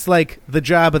 That's like the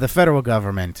job of the federal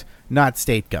government, not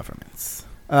state governments.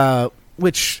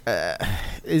 Which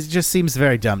just seems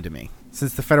very dumb to me,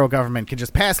 since the federal government can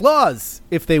just pass laws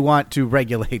if they want to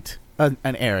regulate an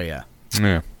area.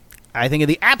 Yeah. I think in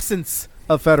the absence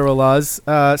of federal laws,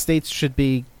 states should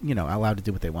be, allowed to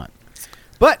do what they want.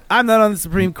 But I'm not on the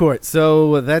Supreme Court,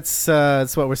 so that's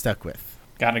what we're stuck with.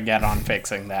 Gotta get on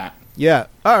fixing that. Yeah.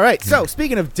 All right. So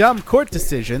speaking of dumb court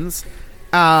decisions,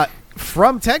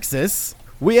 from Texas,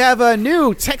 we have a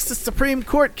new Texas Supreme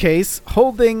Court case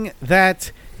holding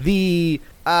that the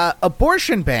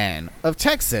abortion ban of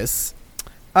Texas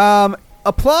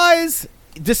applies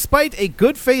despite a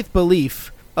good faith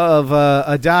belief of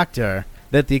a doctor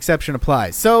that the exception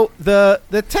applies. So the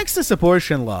Texas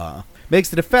abortion law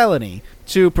makes it a felony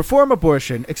to perform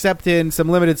abortion except in some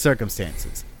limited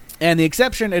circumstances. And the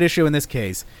exception at issue in this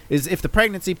case is if the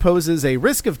pregnancy poses a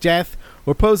risk of death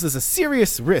or poses a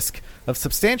serious risk of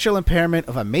substantial impairment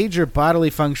of a major bodily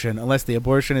function unless the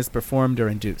abortion is performed or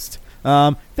induced.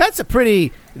 That's a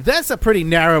pretty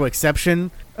narrow exception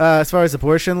as far as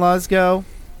abortion laws go.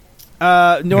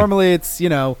 Normally it's,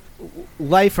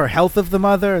 life or health of the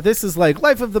mother. This is like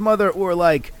life of the mother or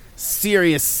like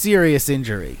serious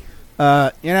injury.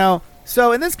 So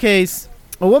in this case,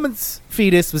 a woman's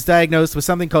fetus was diagnosed with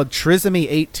something called trisomy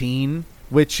 18,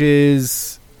 which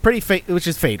is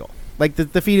fatal. Like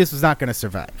the fetus was not going to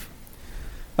survive.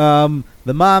 The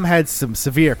mom had some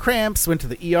severe cramps, went to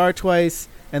the ER twice,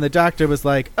 and the doctor was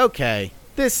like, "Okay,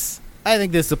 I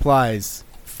think this applies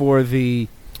for the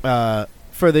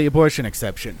abortion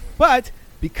exception." But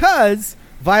because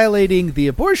violating the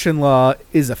abortion law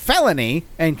is a felony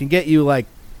and can get you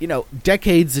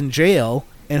decades in jail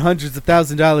and hundreds of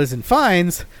thousands of dollars in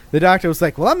fines, the doctor was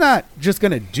like, "Well, I'm not just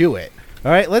going to do it.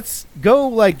 All right, let's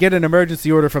go get an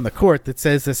emergency order from the court that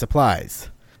says this applies."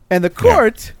 And the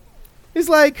court is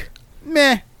like,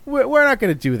 "Meh, we're not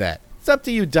going to do that. It's up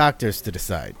to you doctors to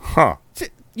decide." Huh.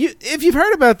 If you've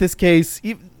heard about this case,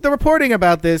 the reporting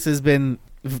about this has been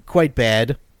quite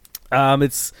bad.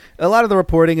 It's a lot of the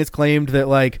reporting has claimed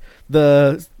that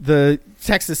the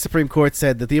Texas Supreme Court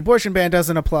said that the abortion ban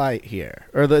doesn't apply here,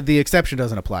 or the exception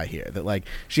doesn't apply here. That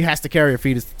she has to carry her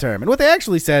fetus to term. And what they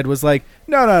actually said was no,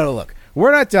 look,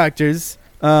 we're not doctors,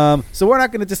 so we're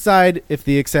not going to decide if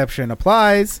the exception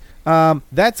applies.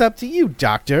 That's up to you,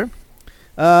 doctor.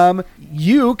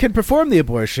 You can perform the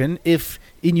abortion if,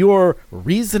 in your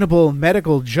reasonable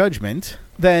medical judgment,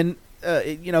 then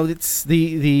it's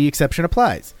the exception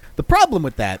applies. The problem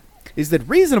with that is that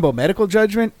reasonable medical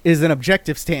judgment is an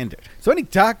objective standard. So any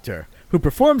doctor who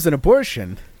performs an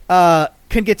abortion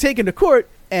can get taken to court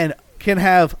and can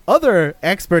have other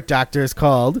expert doctors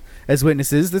called as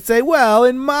witnesses that say, "Well,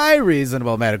 in my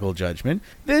reasonable medical judgment,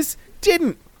 this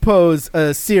didn't pose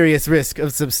a serious risk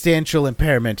of substantial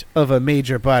impairment of a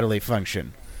major bodily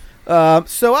function.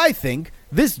 So I think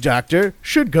this doctor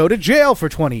should go to jail for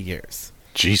 20 years.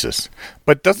 Jesus.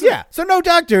 But doesn't... Yeah, so no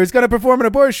doctor is going to perform an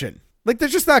abortion. They're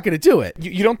just not going to do it.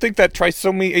 You don't think that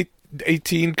trisomy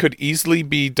 18 could easily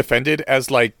be defended as,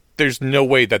 there's no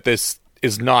way that this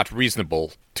is not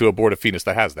reasonable to abort a fetus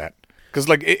that has that? Because,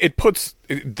 it puts...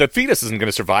 The fetus isn't going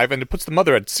to survive, and it puts the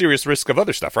mother at serious risk of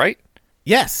other stuff, right?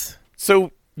 Yes.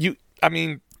 So,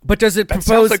 But does it that propose,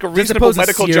 sounds like a reasonable does it pose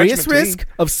medical a serious judgment to me. risk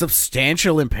of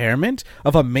substantial impairment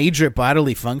of a major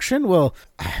bodily function? Well,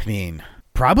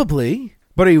 probably.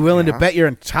 But are you willing to bet your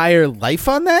entire life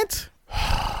on that?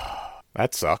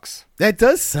 That sucks. That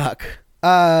does suck.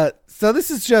 So this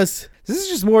is just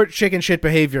more chicken shit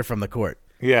behavior from the court.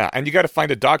 Yeah, and you got to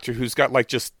find a doctor who's got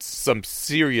just some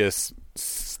serious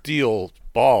steel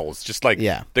balls, just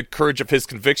the courage of his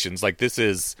convictions. This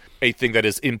is a thing that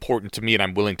is important to me, and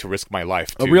I'm willing to risk my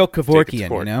life. A real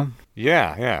Kevorkian,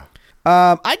 Yeah.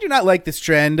 I do not like this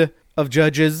trend of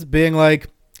judges being like,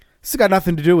 "This has got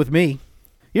nothing to do with me."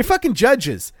 You're fucking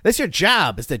judges. That's your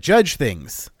job, is to judge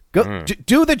things. Go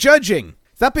do the judging.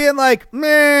 Stop being like,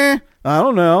 "Meh, I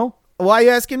don't know." Why are you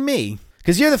asking me?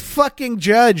 Because you're the fucking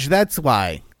judge, that's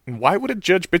why. Why would a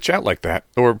judge bitch out like that?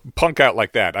 Or punk out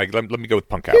like that? Let me go with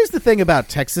punk out. Here's the thing about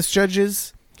Texas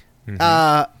judges. They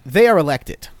are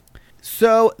elected.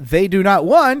 So they do not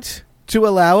want to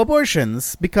allow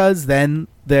abortions because then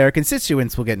their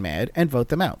constituents will get mad and vote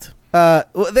them out.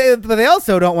 But they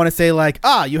also don't want to say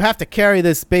you have to carry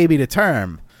this baby to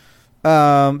term.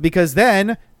 Because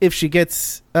then if she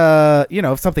gets,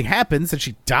 if something happens and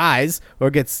she dies or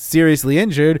gets seriously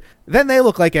injured, then they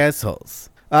look like assholes.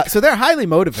 So they're highly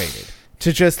motivated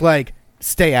to just like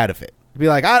stay out of it. Be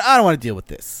like, I don't want to deal with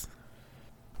this.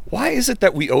 Why is it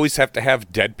that we always have to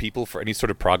have dead people for any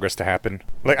sort of progress to happen?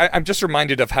 Like, I'm just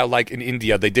reminded of how, like, in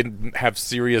India, they didn't have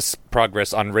serious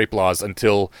progress on rape laws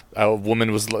until a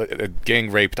woman was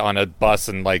gang raped on a bus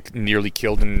and, like, nearly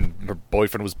killed and her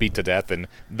boyfriend was beat to death, and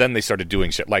then they started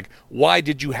doing shit. Like, why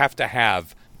did you have to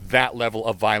have that level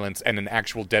of violence and an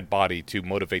actual dead body to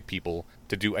motivate people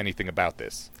to do anything about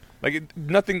this? Like,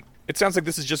 nothing... It sounds like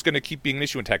this is just going to keep being an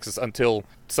issue in Texas until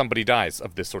somebody dies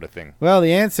of this sort of thing. Well,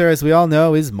 the answer, as we all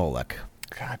know, is Moloch.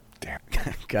 God damn.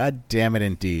 God damn it,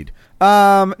 indeed.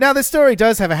 Now, this story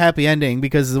does have a happy ending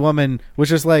because the woman was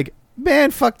just like,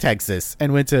 man, fuck Texas,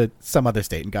 and went to some other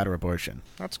state and got her abortion.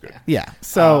 That's good. Yeah,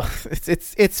 so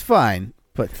it's fine.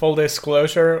 But full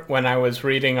disclosure, when I was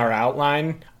reading our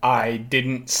outline, I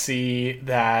didn't see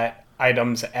that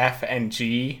items F and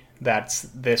G, that's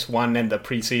this one and the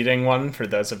preceding one, for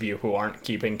those of you who aren't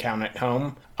keeping count at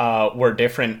home, were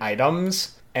different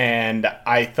items. And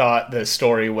I thought the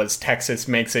story was Texas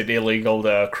makes it illegal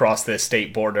to cross the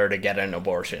state border to get an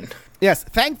abortion. Yes,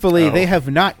 thankfully, they have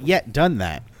not yet done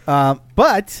that.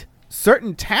 But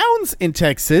certain towns in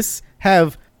Texas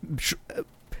have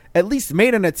at least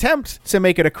made an attempt to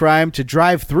make it a crime to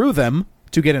drive through them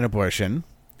to get an abortion.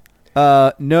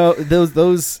 No,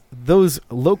 those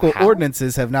local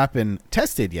ordinances have not been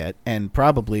tested yet, and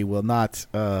probably will not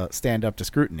stand up to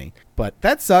scrutiny. But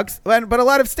that sucks. But a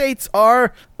lot of states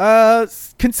are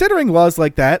considering laws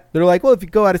like that. They're like, well, if you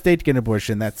go out of state to get an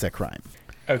abortion, that's a crime.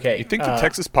 Okay. You think the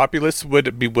Texas populace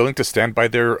would be willing to stand by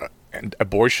their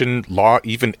abortion law,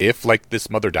 even if, like, this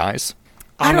mother dies?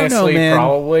 I don't know, Honestly, man.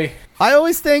 probably. I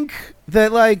always think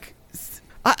that, like,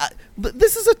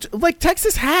 this is like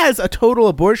Texas has a total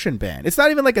abortion ban. It's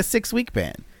not even like a 6-week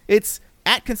ban. It's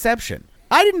at conception.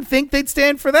 I didn't think they'd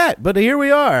stand for that, but here we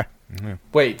are. Mm-hmm.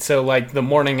 Wait, so like the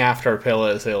morning after pill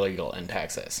is illegal in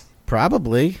Texas?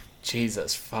 Probably.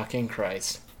 Jesus fucking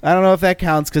Christ. I don't know if that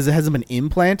counts because it hasn't been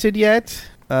implanted yet.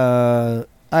 I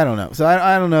don't know. So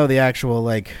I don't know the actual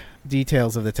like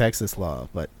details of the Texas law,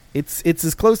 but it's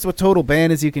as close to a total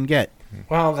ban as you can get.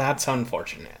 Well, that's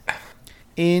unfortunate.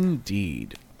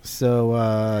 Indeed.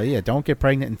 So, yeah, don't get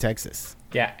pregnant in Texas.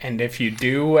 Yeah, and if you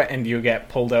do and you get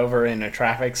pulled over in a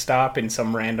traffic stop in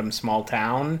some random small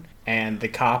town and the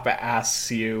cop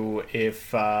asks you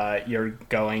if you're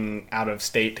going out of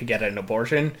state to get an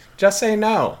abortion, just say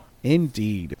no.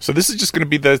 Indeed. So this is just going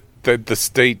to be the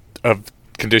state of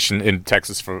condition in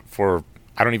Texas for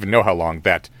I don't even know how long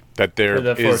that there for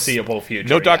the is foreseeable future.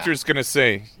 No doctor is going to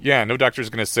say,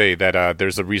 that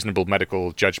there's a reasonable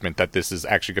medical judgment that this is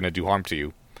actually going to do harm to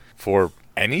you for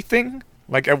anything.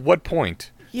 Like, at what point?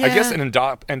 Yeah. I guess an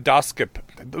endoscope.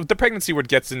 The pregnancy word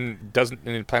gets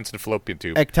implants in a fallopian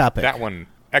tube. Ectopic. That one,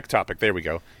 ectopic. There we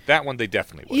go. That one they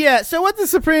definitely would. Yeah. So what the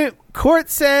Supreme Court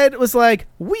said was like,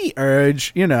 we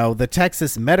urge, the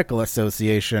Texas Medical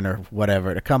Association or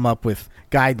whatever to come up with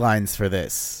guidelines for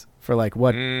this. For like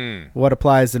what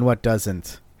applies and what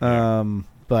doesn't.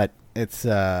 But it's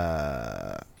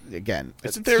again.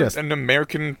 Isn't there an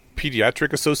American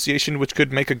Pediatric Association which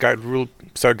could make a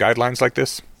guidelines like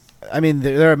this? I mean,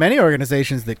 there are many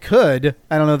organizations that could.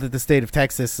 I don't know that the state of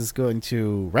Texas is going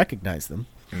to recognize them.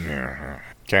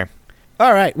 Okay.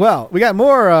 All right. Well, we got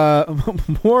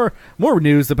more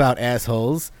news about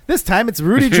assholes. This time it's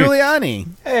Rudy Giuliani.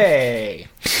 Hey,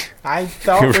 I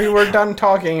thought we were done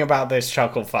talking about this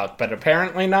chuckle fuck, but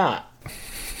apparently not.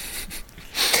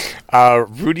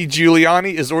 Rudy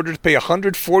Giuliani is ordered to pay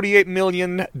 $148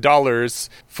 million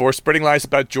for spreading lies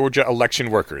about Georgia election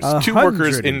workers. 2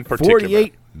 workers in particular.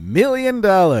 $48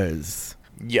 million.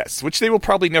 Yes, which they will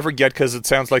probably never get because it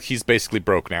sounds like he's basically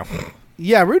broke now.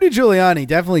 Yeah, Rudy Giuliani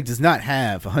definitely does not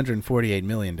have $148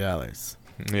 million.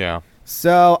 Yeah.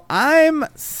 So I'm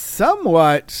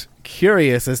somewhat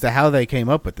curious as to how they came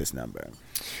up with this number.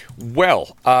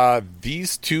 Well,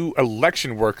 these 2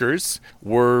 election workers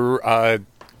were...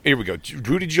 here we go.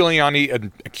 Rudy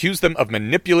Giuliani accused them of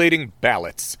manipulating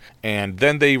ballots, and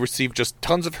then they received just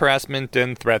tons of harassment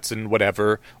and threats and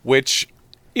whatever, which,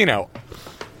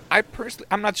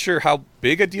 I'm not sure how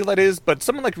big a deal that is, but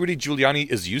someone like Rudy Giuliani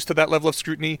is used to that level of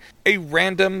scrutiny. A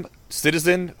random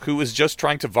citizen who is just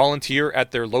trying to volunteer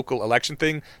at their local election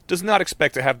thing does not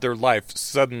expect to have their life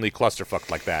suddenly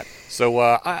clusterfucked like that. So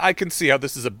I can see how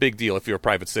this is a big deal if you're a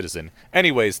private citizen.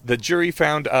 Anyways, the jury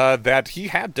found that he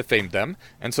had defamed them,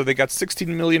 and so they got $16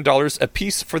 million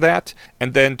apiece for that,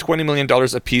 and then $20 million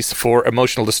apiece for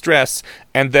emotional distress,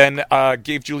 and then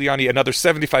gave Giuliani another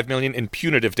 $75 million in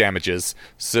punitive damages.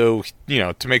 So,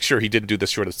 to make sure he didn't do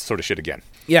this sort of shit again.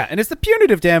 Yeah, and it's the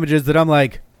punitive damages that I'm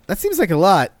like, that seems like a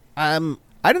lot.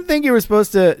 I didn't think you were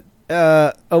supposed to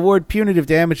award punitive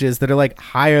damages that are like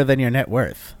higher than your net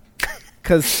worth,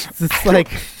 because it's like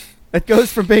it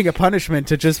goes from being a punishment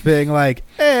to just being like,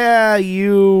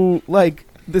 you like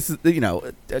this is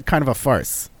kind of a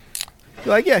farce.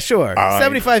 You're like, yeah, sure,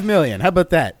 75 million. How about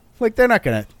that? Like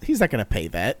he's not gonna pay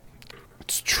that.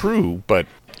 It's true, but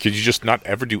could you just not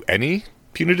ever do any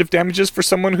punitive damages for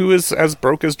someone who is as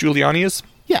broke as Giuliani is?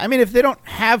 Yeah, I mean, if they don't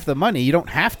have the money, you don't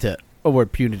have to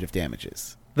award punitive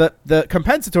damages. The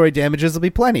compensatory damages will be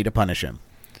plenty to punish him.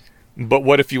 But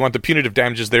what if you want the punitive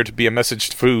damages there to be a message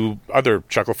to other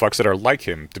chuckle fucks that are like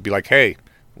him, to be like, hey,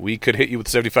 we could hit you with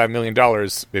 $75 million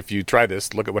if you try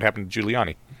this. Look at what happened to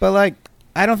Giuliani. But, like,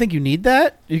 I don't think you need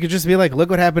that. You could just be like, look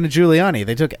what happened to Giuliani.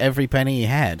 They took every penny he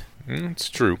had. It's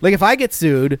true. Like, if I get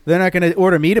sued, they're not going to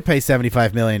order me to pay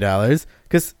 $75 million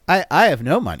because I have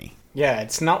no money. Yeah,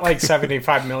 it's not like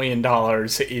 $75 million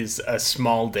is a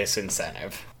small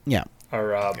disincentive. Yeah.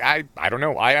 Or I don't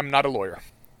know. I am not a lawyer.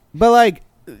 But, like,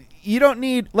 you don't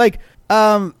need, like,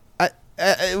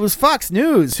 it was Fox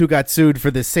News who got sued for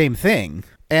the same thing,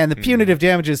 and the punitive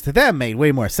damages to them made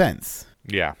way more sense.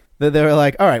 Yeah. They were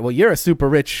like, all right, well, you're a super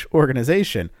rich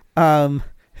organization.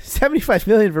 75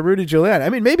 million for Rudy Giuliani. I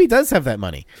mean, maybe he does have that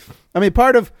money. I mean,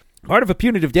 part of a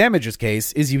punitive damages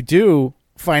case is you do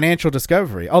financial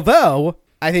discovery. Although,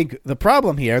 I think the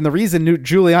problem here, and the reason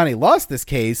Giuliani lost this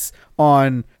case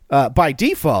on by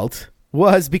default,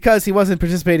 was because he wasn't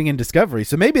participating in discovery.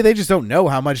 So maybe they just don't know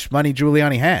how much money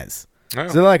Giuliani has. Oh.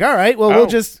 So they're like, all right, well, we'll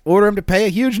just order him to pay a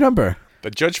huge number.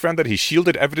 The judge found that he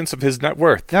shielded evidence of his net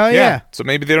worth. Oh, yeah. So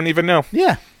maybe they don't even know.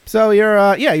 Yeah. So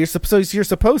you're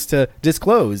supposed to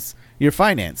disclose your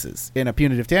finances in a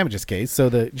punitive damages case, so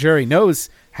the jury knows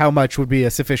how much would be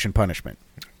a sufficient punishment.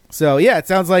 So yeah, it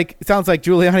sounds like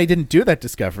Giuliani didn't do that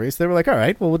discovery, so they were like, all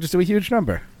right, well, we'll just do a huge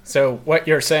number. So what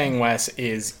you're saying, Wes,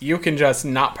 is you can just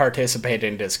not participate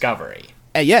in discovery.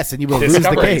 Yes, and you will lose the case.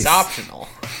 Discovery is optional.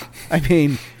 I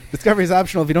mean, discovery is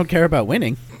optional if you don't care about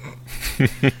winning.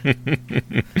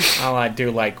 Well, I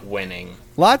do like winning.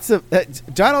 Lots of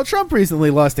Donald Trump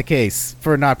recently lost a case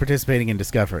for not participating in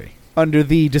discovery under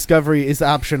the discovery is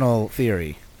optional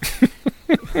theory.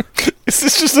 Is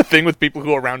this just a thing with people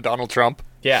who are around Donald Trump?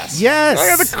 Yes. Yes. Oh,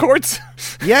 yeah, the courts.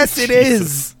 Yes, it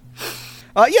is.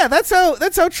 Yeah, that's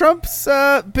how Trump's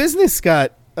business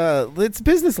got its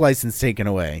business license taken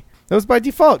away. That was by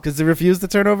default because they refused to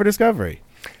turn over discovery.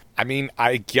 I mean,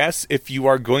 I guess if you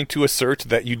are going to assert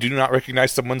that you do not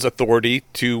recognize someone's authority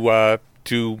to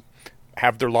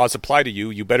have their laws apply to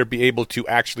you, you better be able to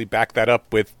actually back that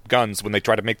up with guns when they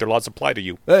try to make their laws apply to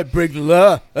you. I break the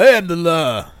law. I am the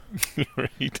law.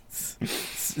 Right.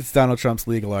 It's Donald Trump's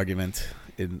legal argument.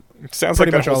 It sounds like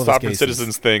that whole sovereign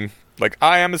citizens thing. Like,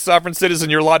 I am a sovereign citizen,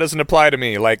 your law doesn't apply to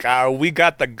me. Like, we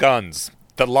got the guns.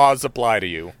 The laws apply to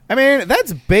you. I mean,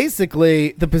 that's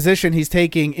basically the position he's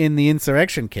taking in the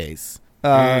insurrection case.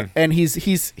 And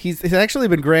he's actually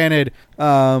been granted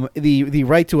the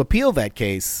right to appeal that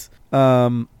case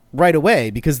right away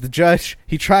because the judge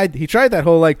he tried that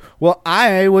whole like, well,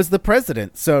 I was the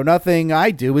president, so nothing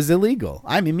I do is illegal.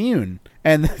 I'm immune.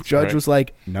 And the judge was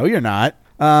like, no, you're not.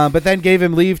 But then gave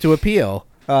him leave to appeal,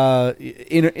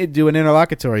 do an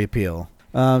interlocutory appeal.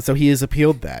 So he has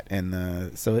appealed that,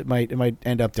 and so it might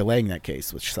end up delaying that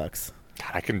case, which sucks.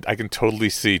 I can totally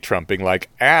see Trump being like,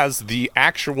 as the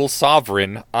actual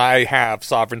sovereign, I have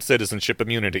sovereign citizenship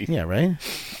immunity. Yeah, right?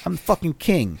 I'm the fucking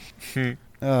king.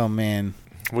 Oh, man.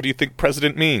 What do you think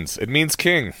president means? It means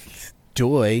king.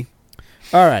 Doy.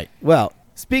 All right. Well,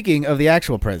 speaking of the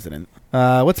actual president,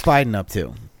 what's Biden up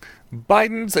to?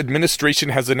 Biden's administration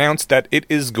has announced that it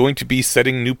is going to be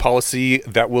setting new policy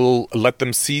that will let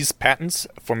them seize patents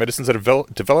for medicines that are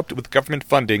developed with government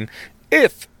funding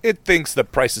if it thinks the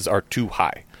prices are too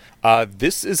high.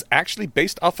 This is actually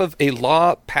based off of a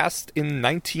law passed in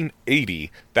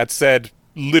 1980 that said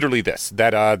literally this,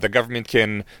 that the government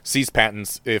can seize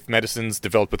patents if medicines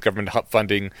developed with government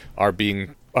funding are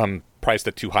being priced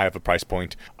at too high of a price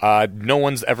point. No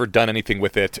one's ever done anything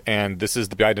with it, and this is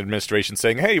the Biden administration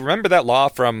saying, hey, remember that law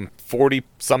from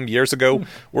 40-some years ago?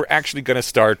 We're actually going to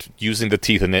start using the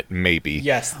teeth in it, maybe.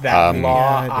 Yes, that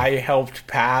law I helped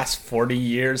pass 40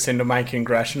 years into my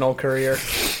congressional career.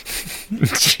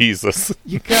 Jesus.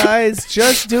 You guys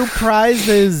just do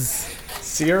prizes.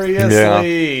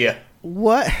 Seriously. Yeah.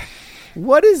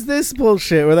 What is this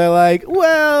bullshit where they're like,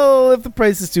 well, if the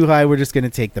price is too high, we're just going to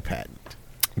take the patent?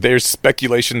 There's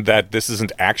speculation that this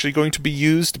isn't actually going to be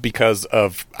used because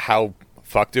of how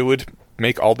fucked it would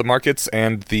make all the markets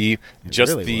and the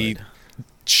chilling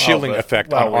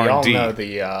effect on R&D. We all know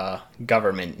the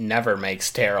government never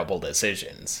makes terrible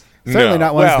decisions. Certainly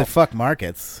not ones that fuck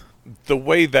markets. the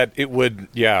way that it would,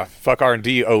 fuck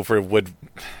R&D over would...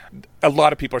 A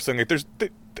lot of people are saying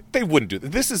like, they wouldn't do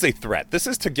this. This is a threat. This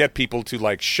is to get people to,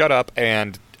 like, shut up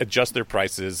and adjust their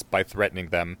prices by threatening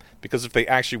them. Because if they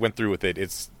actually went through with it,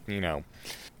 it's,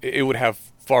 it would have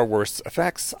far worse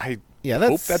effects. I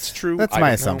hope that's true. That's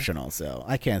my assumption also.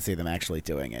 I can't see them actually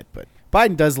doing it, but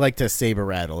Biden does like to saber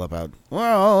rattle about,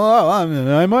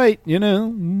 I might,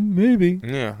 maybe.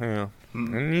 Yeah. I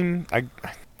mean,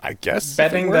 I guess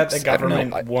betting that the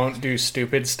government won't do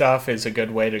stupid stuff is a good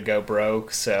way to go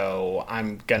broke, so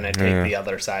I'm gonna take the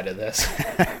other side of this.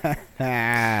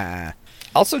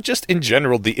 Also, just in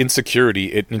general, the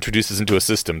insecurity it introduces into a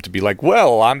system to be like,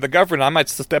 well, I'm the government, I might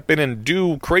step in and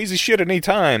do crazy shit at any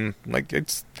time. Like,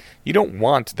 you don't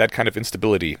want that kind of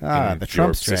instability in the Trump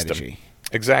your strategy. system.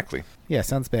 Exactly. Yeah,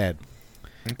 sounds bad.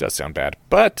 It does sound bad.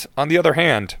 But, on the other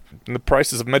hand, the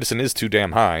prices of medicine is too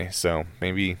damn high, so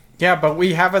maybe... Yeah, but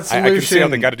we have a solution. I can see how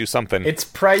they got to do something. It's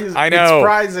prize. I know. It's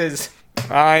prizes.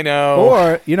 I know.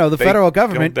 Or, the federal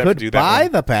government could buy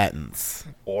the patents.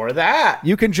 Or that.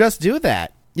 You can just do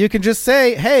that. You can just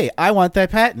say, hey, I want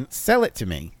that patent. Sell it to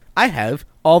me. I have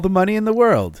all the money in the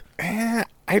world. I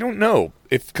don't know.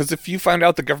 Because if you find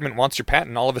out the government wants your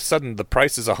patent, all of a sudden the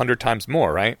price is 100 times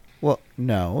more, right? Well,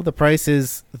 no. The price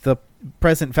is the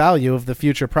present value of the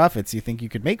future profits you think you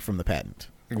could make from the patent.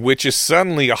 Which is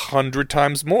suddenly 100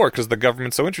 times more because the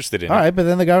government's so interested in it. All right, but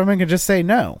then the government can just say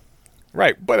no.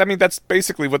 Right, but I mean, that's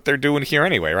basically what they're doing here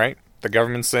anyway, right? The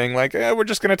government's saying, like, we're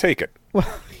just going to take it.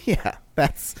 Well, yeah,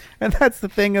 that's the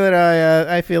thing that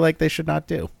I feel like they should not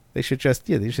do. They should just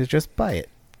buy it.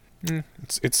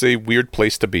 It's a weird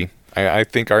place to be. I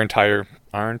think our entire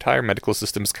medical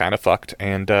system's kind of fucked,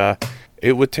 and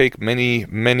it would take many,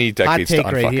 many decades to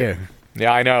unfuck right it. Here.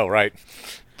 Yeah, I know, right?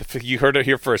 You heard it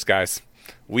here first, guys.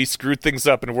 We screwed things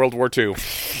up in World War II. All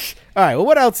right, well,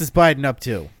 what else is Biden up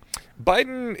to?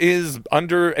 Biden is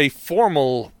under a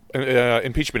formal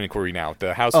impeachment inquiry now.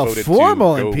 The House voted to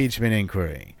formal impeachment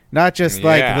inquiry, not just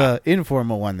like the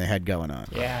informal one they had going on.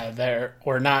 Yeah,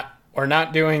 we're not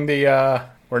doing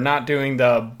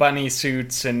the bunny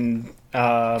suits and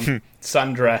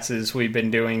sundresses we've been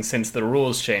doing since the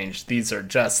rules changed. These are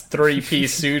just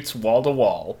 3-piece suits, wall to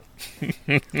wall.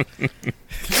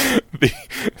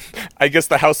 I guess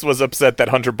the House was upset that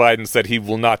Hunter Biden said he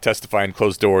will not testify in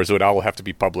closed doors, so it all will have to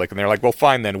be public. And they're like, well,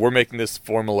 fine then, we're making this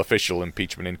formal official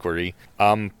impeachment inquiry.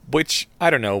 Which, I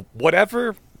don't know,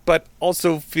 whatever, but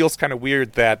also feels kind of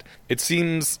weird that it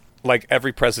seems like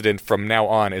every president from now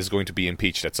on is going to be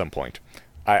impeached at some point.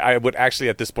 I would actually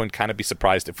at this point kind of be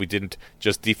surprised if we didn't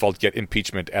just default get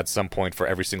impeachment at some point for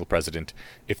every single president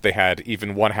if they had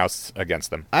even one house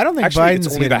against them. I don't think actually, Biden's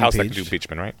it's only the House impeached. that can do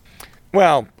impeachment, right?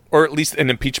 Well, or at least an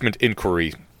impeachment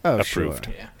inquiry approved.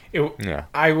 Sure. Yeah.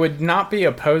 I would not be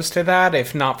opposed to that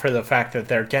if not for the fact that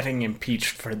they're getting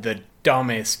impeached for the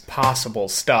dumbest possible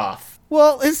stuff.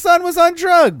 Well, his son was on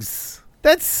drugs.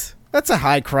 That's a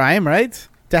high crime, right?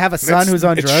 To have a son who's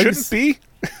on drugs? It shouldn't be.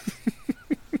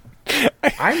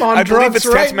 I'm on I drugs believe it's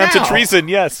right tantamount now. to treason,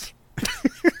 yes.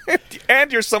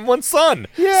 And you're someone's son.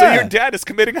 Yeah. So your dad is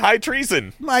committing high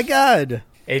treason. My God.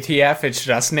 ATF, it's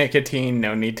just nicotine.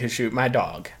 No need to shoot my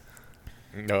dog.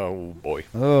 Oh, boy.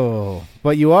 Oh,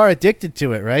 but you are addicted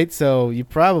to it, right? So you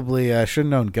probably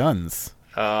shouldn't own guns.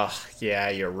 Yeah,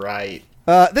 you're right.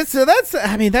 That is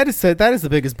the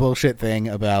biggest bullshit thing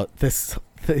about this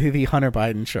the Hunter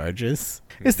Biden charges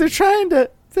is they're trying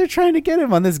to get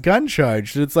him on this gun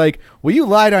charge. It's like, well, you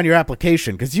lied on your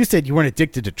application because you said you weren't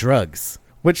addicted to drugs,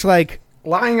 which like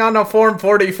lying on a Form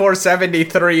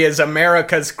 4473 is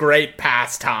America's great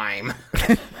pastime.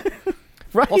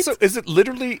 right? Also, is it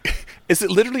literally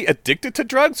addicted to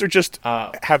drugs or just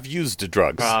have used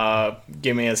drugs?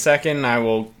 Give me a second. I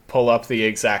will pull up the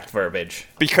exact verbiage.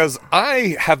 Because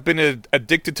I have been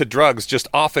addicted to drugs just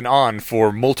off and on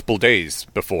for multiple days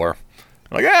before.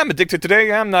 Like, I'm addicted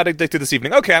today, I'm not addicted this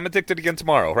evening. Okay, I'm addicted again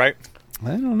tomorrow, right? I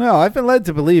don't know. I've been led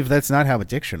to believe that's not how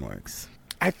addiction works.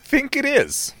 I think it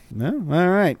is. No? All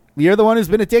right. You're the one who's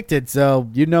been addicted, so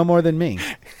you know more than me.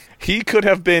 He could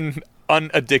have been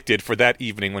unaddicted for that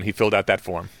evening when he filled out that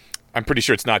form. I'm pretty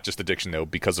sure it's not just addiction, though,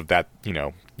 because of that,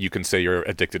 you can say you're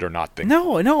addicted or not thing.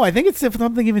 No, I think it's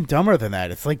something even dumber than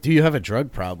that. It's like, do you have a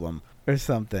drug problem or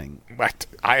something? What?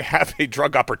 I have a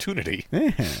drug opportunity.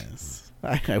 Yes.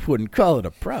 I wouldn't call it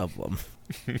a problem.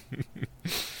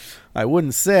 I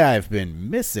wouldn't say I've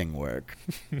been missing work.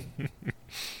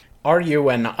 Are you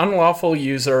an unlawful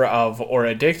user of or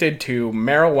addicted to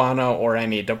marijuana or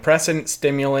any depressant,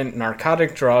 stimulant,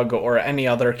 narcotic drug, or any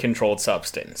other controlled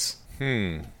substance?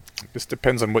 This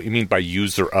depends on what you mean by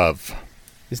user of.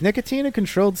 Is nicotine a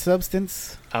controlled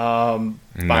substance?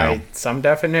 By some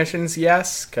definitions,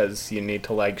 yes, because you need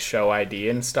to like show ID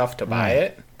and stuff to buy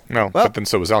it. No, but then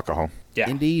so is alcohol. Yeah.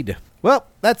 Indeed. Well,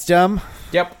 that's dumb.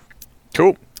 Yep.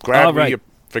 Cool. Glad All right. we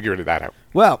figured that out.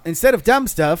 Well, instead of dumb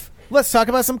stuff, let's talk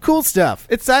about some cool stuff.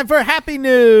 It's time for happy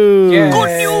news. Yay.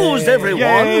 Good news, everyone!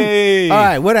 Yay! All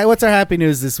right, what's our happy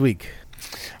news this week?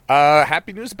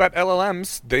 Happy news about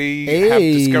LLMs. They have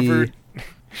discovered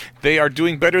they are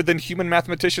doing better than human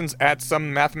mathematicians at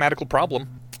some mathematical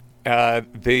problem.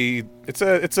 It's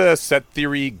a set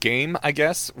theory game, I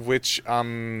guess, which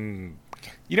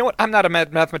you know what? I'm not a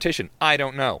mathematician. I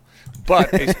don't know.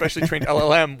 But a specially trained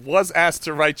LLM was asked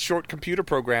to write short computer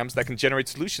programs that can generate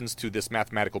solutions to this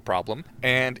mathematical problem,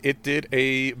 and it did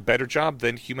a better job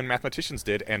than human mathematicians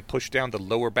did and pushed down the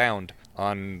lower bound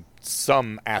on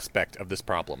some aspect of this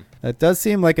problem. That does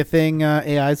seem like a thing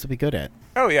AIs would be good at.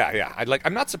 Oh, yeah.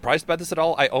 I'm not surprised by this at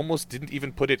all. I almost didn't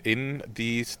even put it in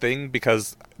the thing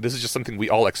because this is just something we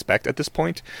all expect at this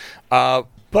point.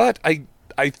 But I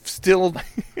still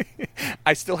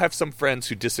I still have some friends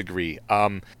who disagree.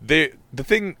 The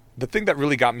thing that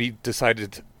really got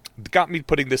me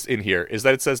putting this in here is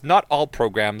that it says not all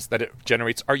programs that it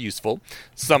generates are useful.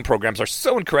 Some programs are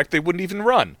so incorrect they wouldn't even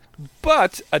run.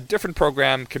 But a different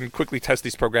program can quickly test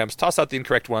these programs, toss out the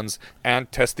incorrect ones,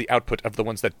 and test the output of the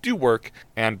ones that do work.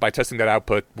 And by testing that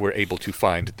output, we're able to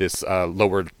find this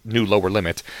new lower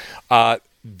limit.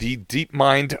 The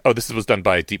DeepMind... Oh, this was done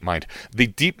by DeepMind. The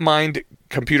DeepMind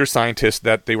computer scientist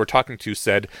that they were talking to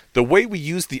said, the way we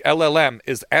use the LLM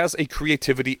is as a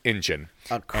creativity engine.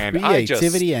 A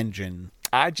creativity engine.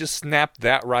 I just snapped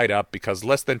that right up because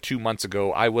less than 2 months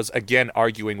ago, I was again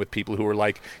arguing with people who were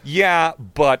like, yeah,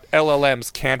 but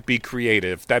LLMs can't be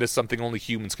creative. That is something only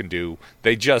humans can do.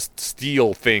 They just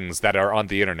steal things that are on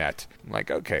the internet. I'm like,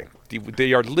 okay.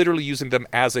 They are literally using them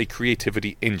as a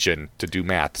creativity engine to do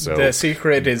math. So the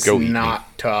secret is to not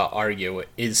argue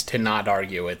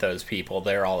with those people.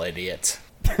 They're all idiots.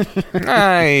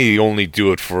 I only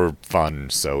do it for fun,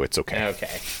 so it's okay.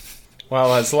 Okay.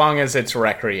 Well, as long as it's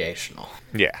recreational.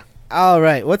 Yeah. All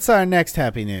right, what's our next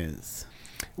happy news?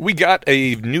 We got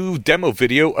a new demo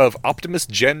video of Optimus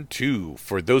Gen 2.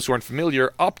 For those who aren't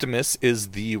familiar, Optimus is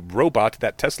the robot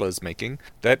that Tesla is making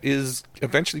that is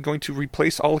eventually going to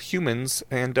replace all humans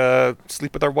and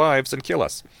sleep with our wives and kill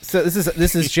us. So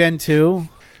this is Gen 2?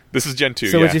 This is Gen 2,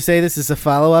 So would you say this is a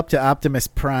follow-up to Optimus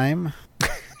Prime?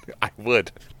 I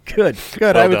would. Good.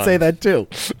 Well I would done. say that too.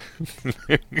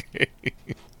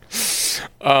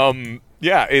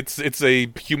 Yeah, it's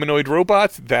a humanoid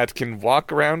robot that can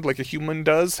walk around like a human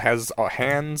does, has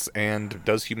hands, and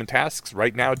does human tasks.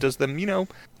 Right now it does them,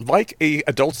 like a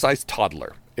adult-sized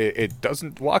toddler. It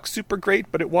doesn't walk super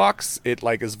great, but it walks. It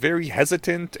is very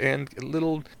hesitant and a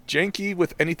little janky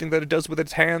with anything that it does with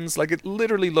its hands. It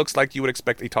literally looks like you would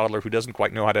expect a toddler who doesn't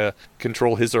quite know how to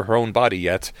control his or her own body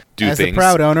yet do As things. As a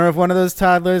proud owner of one of those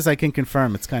toddlers, I can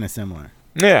confirm it's kind of similar.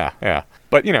 Yeah.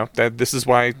 But, this is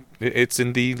why it's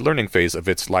in the learning phase of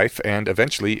its life, and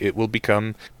eventually it will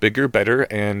become bigger, better,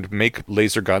 and make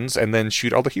laser guns, and then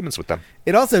shoot all the humans with them.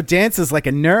 It also dances like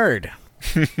a nerd.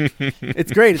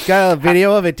 It's great. It's got a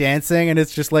video of it dancing, and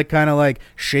it's just kind of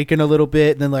shaking a little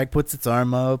bit, and then puts its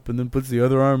arm up, and then puts the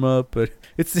other arm up. But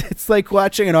it's like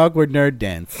watching an awkward nerd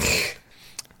dance.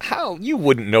 How? You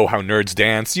wouldn't know how nerds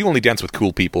dance. You only dance with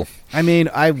cool people. I mean,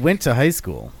 I went to high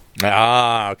school.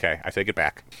 Ah, okay. I take it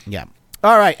back. Yeah.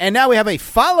 All right, and now we have a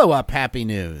follow-up happy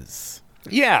news.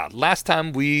 Yeah, last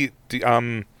time we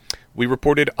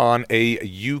reported on the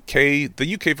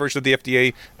UK version of the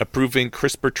FDA approving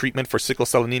CRISPR treatment for sickle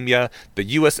cell anemia. The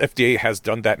US FDA has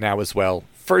done that now as well.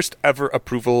 First ever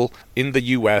approval in the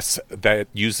US that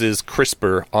uses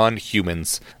CRISPR on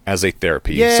humans as a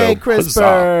therapy. Yay, so, CRISPR!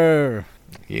 Huzzah.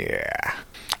 Yeah.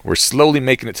 We're slowly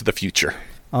making it to the future.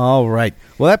 All right.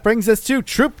 Well, that brings us to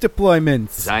troop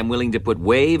deployments. I'm willing to put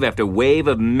wave after wave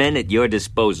of men at your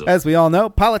disposal. As we all know,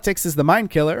 politics is the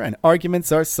mind killer and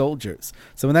arguments are soldiers.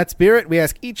 So in that spirit, we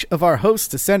ask each of our hosts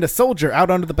to send a soldier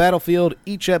out onto the battlefield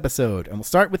each episode. And we'll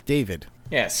start with David.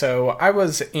 Yeah, so I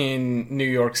was in New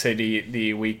York City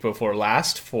the week before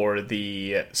last for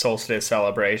the solstice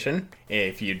celebration.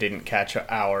 If you didn't catch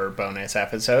our bonus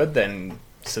episode, then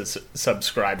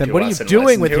subscribe to us. Then what are you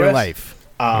doing with your life?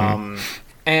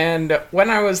 And when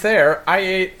I was there, I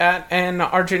ate at an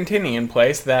Argentinian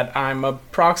place that I'm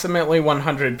approximately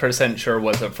 100% sure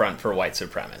was a front for white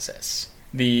supremacists.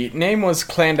 The name was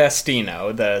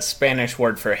Clandestino, the Spanish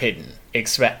word for hidden,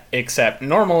 except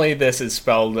normally this is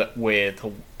spelled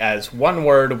as one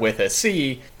word with a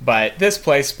C, but this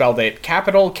place spelled it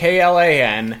capital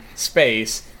KLAN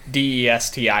space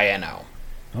DESTINO.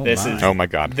 Oh my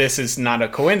God. This is not a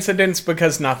coincidence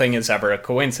because nothing is ever a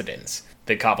coincidence.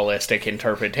 The Kabbalistic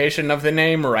interpretation of the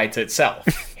name writes itself.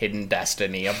 Hidden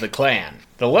destiny of the clan.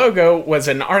 The logo was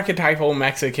an archetypal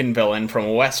Mexican villain from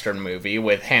a Western movie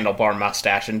with handlebar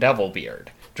mustache and devil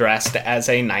beard, dressed as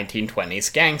a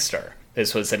 1920s gangster.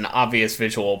 This was an obvious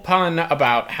visual pun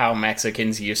about how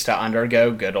Mexicans used to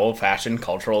undergo good old-fashioned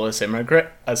cultural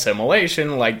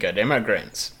assimilation like good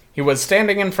immigrants. He was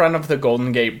standing in front of the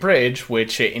Golden Gate Bridge,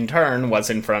 which in turn was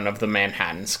in front of the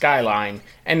Manhattan skyline,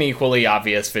 an equally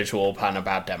obvious visual pun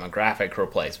about demographic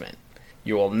replacement.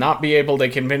 You will not be able to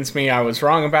convince me I was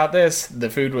wrong about this. The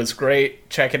food was great.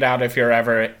 Check it out if you're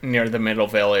ever near the Middle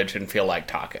Village and feel like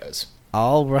tacos.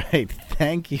 All right.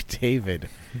 Thank you, David.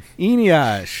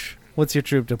 Eneash, what's your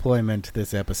troop deployment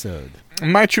this episode?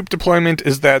 My troop deployment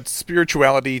is that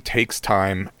spirituality takes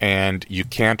time and you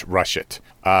can't rush it.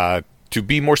 To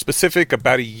be more specific,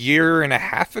 about a year and a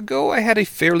half ago, I had a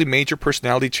fairly major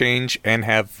personality change and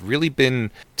have really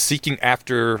been seeking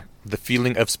after the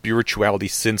feeling of spirituality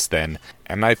since then.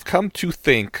 And I've come to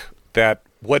think that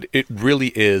what it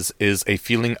really is a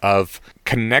feeling of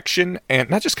connection, and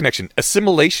not just connection,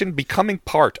 assimilation, becoming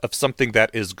part of something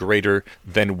that is greater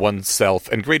than oneself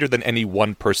and greater than any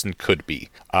one person could be.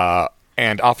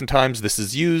 And oftentimes this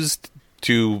is used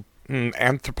to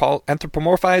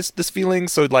anthropomorphize this feeling.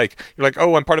 So you're like,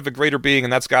 oh, I'm part of a greater being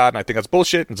and that's God, and I think that's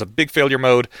bullshit, and it's a big failure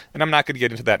mode, and I'm not going to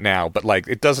get into that now, but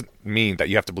it doesn't mean that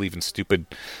you have to believe in stupid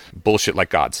bullshit like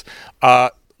gods.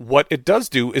 What it does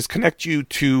do is connect you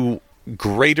to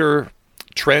greater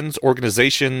trends,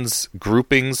 organizations,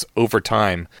 groupings over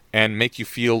time, and make you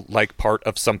feel like part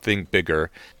of something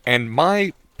bigger. And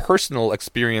my personal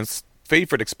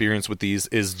favorite experience with these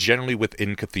is generally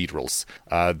within cathedrals.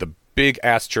 The big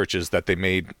ass churches that they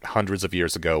made hundreds of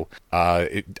years ago.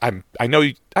 I know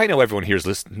everyone here is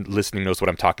listening knows what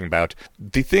I'm talking about.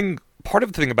 Part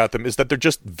of the thing about them is that they're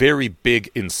just very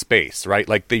big in space, right?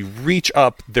 Like they reach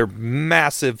up, they're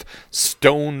massive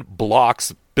stone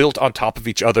blocks built on top of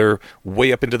each other,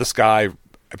 way up into the sky,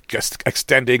 just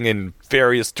extending in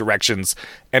various directions,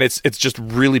 and it's just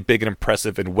really big and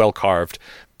impressive and well carved.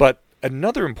 But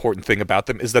another important thing about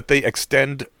them is that they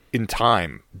extend in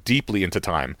time, deeply into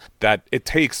time, that it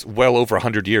takes well over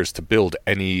 100 years to build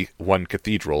any one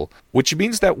cathedral, which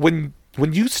means that when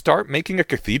you start making a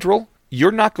cathedral,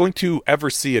 you're not going to ever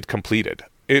see it completed.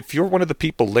 If you're one of the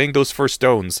people laying those first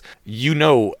stones,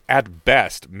 at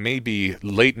best, maybe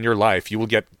late in your life, you will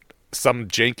get some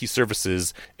janky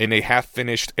services in a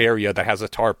half-finished area that has a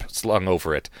tarp slung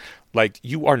over it. Like,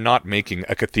 you are not making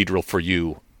a cathedral for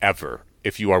you, ever.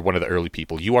 If you are one of the early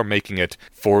people, you are making it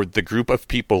for the group of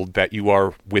people that you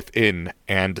are within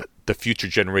and the future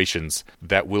generations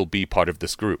that will be part of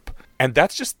this group. And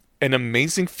that's just an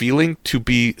amazing feeling to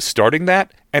be starting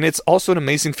that. And it's also an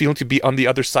amazing feeling to be on the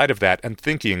other side of that and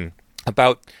thinking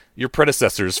about your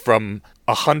predecessors from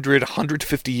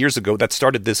 150 years ago that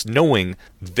started this, knowing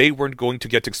they weren't going to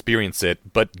get to experience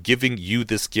it, but giving you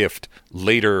this gift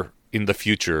later in the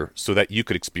future so that you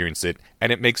could experience it,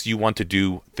 and it makes you want to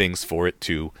do things for it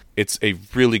too. It's a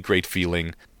really great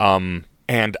feeling.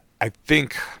 And I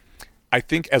think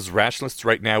as rationalists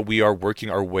right now, we are working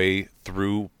our way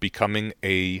through becoming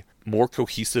a more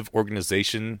cohesive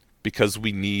organization because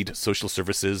we need social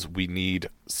services, we need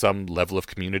some level of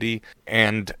community,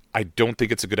 and I don't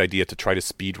think it's a good idea to try to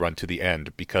speed run to the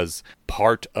end, because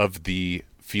part of the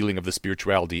feeling of the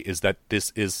spirituality is that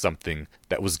this is something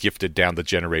that was gifted down the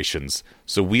generations.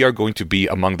 So we are going to be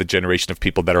among the generation of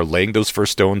people that are laying those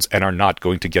first stones and are not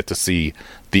going to get to see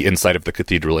the inside of the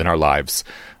cathedral in our lives,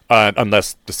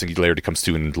 unless the singularity comes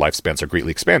to and lifespans are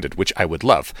greatly expanded, which I would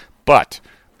love. But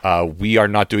we are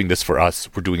not doing this for us,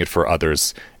 we're doing it for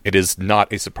others. It is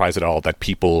not a surprise at all that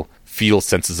people feel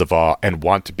senses of awe and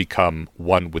want to become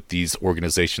one with these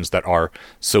organizations that are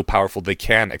so powerful they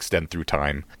can extend through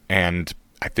time. And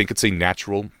I think it's a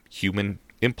natural human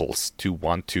impulse to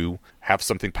want to have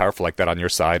something powerful like that on your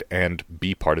side and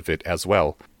be part of it as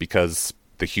well, because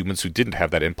the humans who didn't have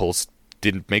that impulse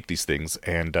didn't make these things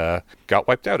and got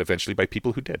wiped out eventually by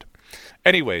people who did.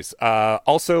 Anyways,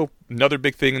 also, another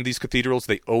big thing in these cathedrals,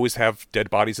 they always have dead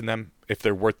bodies in them if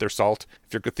they're worth their salt.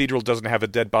 If your cathedral doesn't have a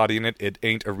dead body in it, it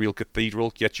ain't a real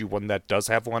cathedral. Get you one that does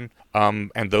have one.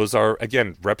 And those are,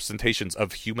 again, representations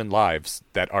of human lives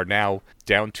that are now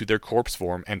down to their corpse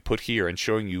form and put here and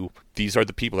showing you these are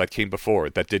the people that came before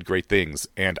that did great things.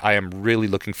 And I am really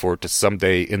looking forward to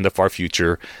someday in the far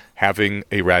future having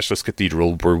a rationalist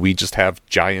cathedral where we just have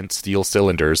giant steel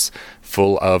cylinders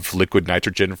full of liquid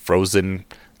nitrogen frozen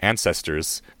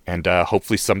ancestors, and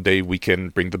hopefully someday we can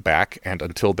bring them back, and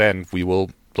until then we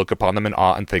will look upon them in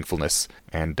awe and thankfulness.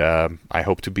 And I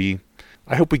hope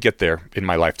we get there in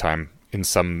my lifetime in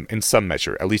some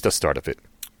measure, at least a start of it.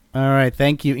 All right,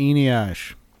 thank you,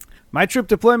 Eneash. My troop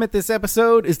deployment this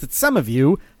episode is that some of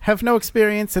you have no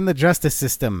experience in the justice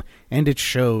system, and it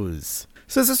shows.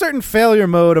 So there's a certain failure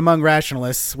mode among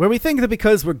rationalists where we think that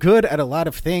because we're good at a lot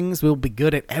of things, we'll be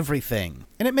good at everything.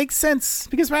 And it makes sense,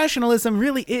 because rationalism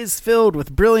really is filled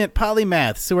with brilliant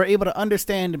polymaths who are able to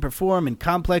understand and perform in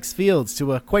complex fields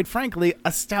to a, quite frankly,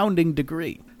 astounding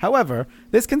degree. However,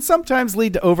 this can sometimes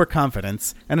lead to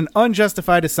overconfidence and an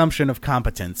unjustified assumption of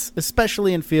competence,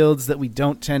 especially in fields that we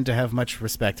don't tend to have much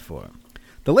respect for.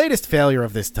 The latest failure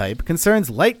of this type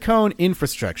concerns Lightcone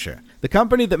Infrastructure, the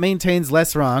company that maintains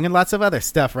Less Wrong and lots of other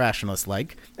stuff rationalists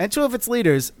like, and two of its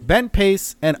leaders, Ben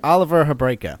Pace and Oliver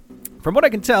Hebreka. From what I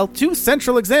can tell, two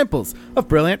central examples of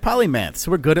brilliant polymaths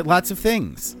who are good at lots of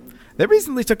things. They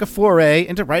recently took a foray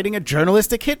into writing a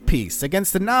journalistic hit piece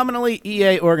against a nominally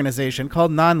EA organization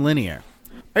called Nonlinear.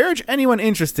 I urge anyone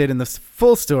interested in the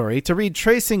full story to read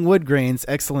Tracing Woodgrain's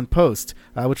excellent post,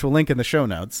 which we'll link in the show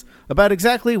notes, about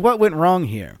exactly what went wrong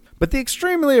here. But the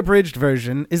extremely abridged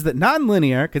version is that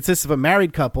Nonlinear consists of a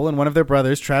married couple and one of their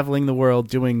brothers traveling the world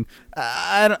doing,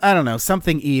 I don't know,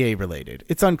 something EA related.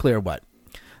 It's unclear what.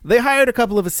 They hired a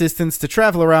couple of assistants to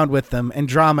travel around with them, and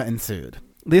drama ensued.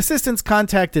 The assistants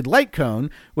contacted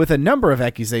Lightcone with a number of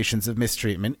accusations of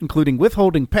mistreatment, including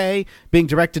withholding pay, being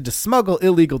directed to smuggle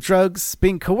illegal drugs,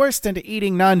 being coerced into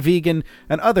eating non-vegan,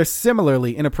 and other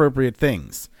similarly inappropriate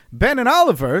things. Ben and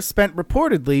Oliver spent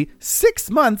reportedly 6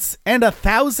 months and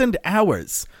 1,000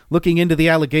 hours looking into the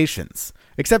allegations.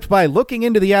 Except by looking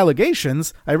into the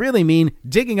allegations, I really mean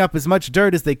digging up as much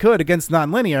dirt as they could against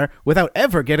Nonlinear without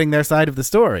ever getting their side of the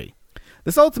story.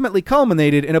 This ultimately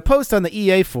culminated in a post on the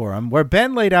EA forum where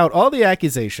Ben laid out all the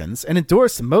accusations and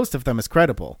endorsed most of them as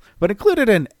credible, but included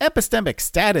an epistemic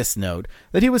status note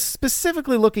that he was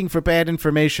specifically looking for bad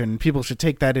information and people should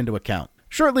take that into account.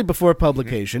 Shortly before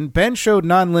publication, Ben showed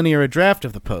Nonlinear a draft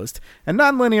of the post, and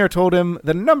Nonlinear told him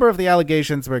that a number of the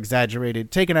allegations were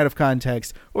exaggerated, taken out of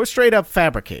context, or straight up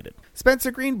fabricated.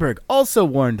 Spencer Greenberg also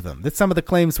warned them that some of the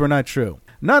claims were not true.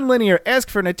 Nonlinear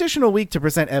asked for an additional week to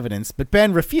present evidence, but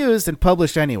Ben refused and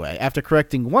published anyway, after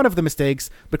correcting one of the mistakes,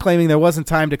 but claiming there wasn't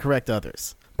time to correct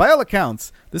others. By all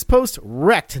accounts, this post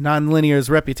wrecked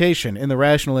Nonlinear's reputation in the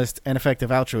rationalist and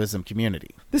effective altruism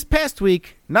community. This past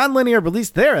week, Nonlinear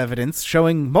released their evidence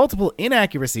showing multiple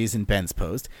inaccuracies in Ben's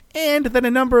post, and that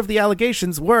a number of the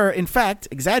allegations were, in fact,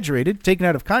 exaggerated, taken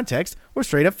out of context, or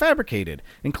straight up fabricated,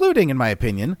 including, in my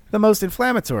opinion, the most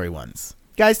inflammatory ones.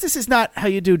 Guys, this is not how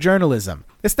you do journalism.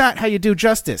 It's not how you do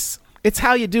justice. It's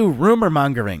how you do rumor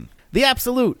mongering. The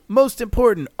absolute, most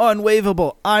important,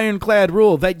 unwaverable, ironclad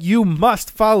rule that you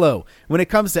must follow when it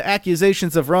comes to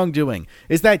accusations of wrongdoing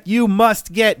is that you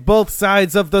must get both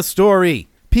sides of the story.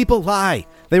 People lie.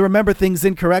 They remember things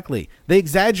incorrectly. They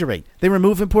exaggerate. They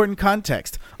remove important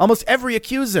context. Almost every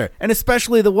accuser, and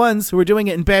especially the ones who are doing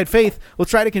it in bad faith, will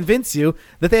try to convince you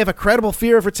that they have a credible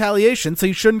fear of retaliation, so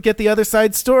you shouldn't get the other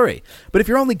side's story. But if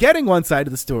you're only getting one side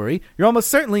of the story, you're almost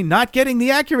certainly not getting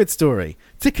the accurate story.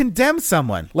 To condemn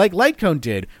someone, like Lightcone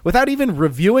did, without even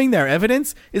reviewing their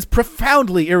evidence is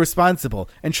profoundly irresponsible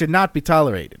and should not be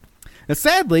tolerated. Now,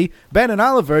 sadly, Ben and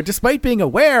Oliver, despite being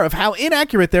aware of how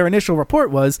inaccurate their initial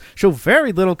report was, show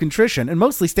very little contrition and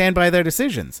mostly stand by their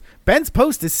decisions. Ben's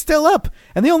post is still up,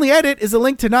 and the only edit is a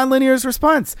link to Nonlinear's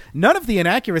response. None of the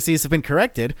inaccuracies have been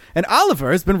corrected, and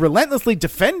Oliver has been relentlessly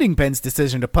defending Ben's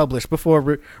decision to publish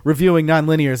before reviewing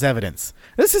Nonlinear's evidence.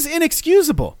 This is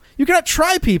inexcusable. You cannot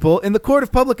try people in the court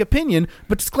of public opinion,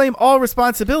 but disclaim all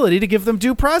responsibility to give them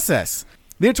due process.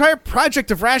 The entire project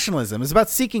of rationalism is about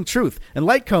seeking truth, and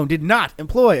Lightcone did not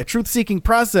employ a truth-seeking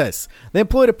process. They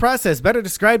employed a process better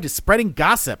described as spreading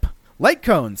gossip.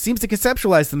 Lightcone seems to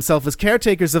conceptualize themselves as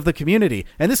caretakers of the community,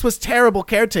 and this was terrible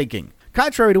caretaking.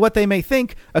 Contrary to what they may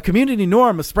think, a community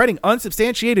norm of spreading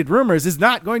unsubstantiated rumors is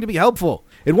not going to be helpful.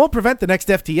 It won't prevent the next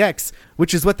FTX,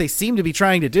 which is what they seem to be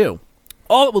trying to do.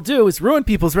 All it will do is ruin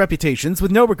people's reputations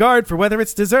with no regard for whether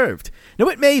it's deserved. Now,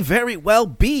 it may very well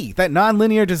be that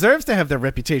Nonlinear deserves to have their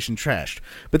reputation trashed,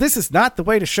 but this is not the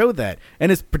way to show that, and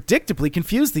has predictably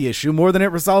confused the issue more than it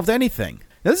resolved anything.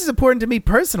 Now, this is important to me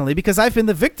personally because I've been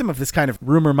the victim of this kind of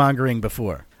rumor mongering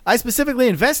before. I specifically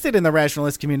invested in the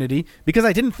rationalist community because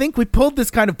I didn't think we pulled this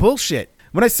kind of bullshit.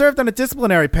 When I served on a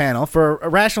disciplinary panel for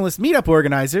rationalist meetup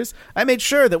organizers, I made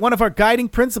sure that one of our guiding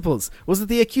principles was that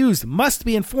the accused must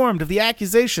be informed of the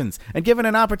accusations and given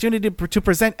an opportunity to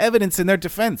present evidence in their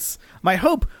defense. My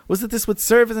hope was that this would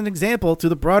serve as an example to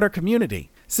the broader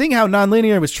community. Seeing how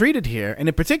nonlinear was treated here, and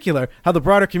in particular, how the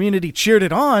broader community cheered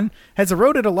it on, has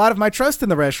eroded a lot of my trust in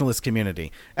the rationalist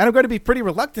community, and I'm going to be pretty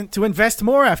reluctant to invest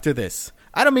more after this.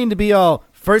 I don't mean to be all,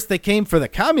 first they came for the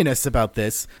communists about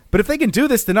this, but if they can do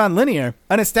this to nonlinear,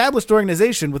 an established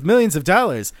organization with millions of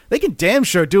dollars, they can damn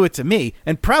sure do it to me,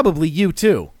 and probably you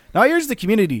too. Now I urge the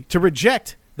community to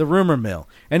reject the rumor mill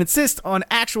and insist on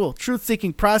actual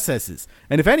truth-seeking processes.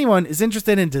 And if anyone is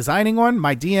interested in designing one,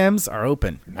 my DMs are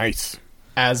open. Nice.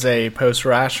 As a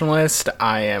post-rationalist,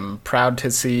 I am proud to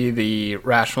see the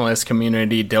rationalist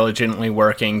community diligently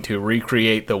working to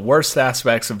recreate the worst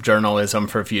aspects of journalism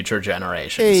for future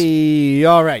generations. Hey,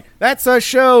 all right. That's our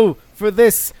show for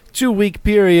this 2-week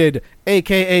period,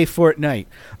 aka fortnight.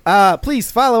 Please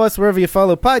follow us wherever you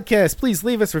follow podcasts. Please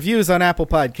leave us reviews on Apple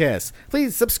Podcasts.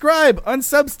 Please subscribe on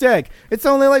Substack. It's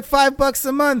only like $5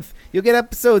 a month. You'll get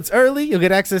episodes early. You'll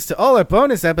get access to all our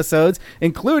bonus episodes,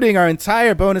 including our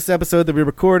entire bonus episode that we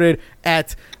recorded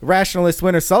at Rationalist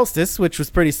Winter Solstice, which was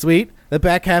pretty sweet. The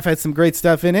back half had some great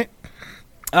stuff in it.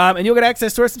 And you'll get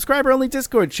access to our subscriber-only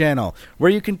Discord channel,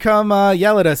 where you can come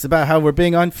yell at us about how we're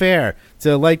being unfair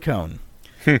to Lightcone.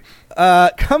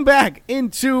 Come back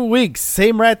in 2 weeks.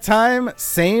 Same rat time,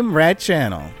 same rat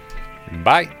channel.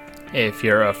 Bye. If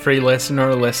you're a free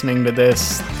listener listening to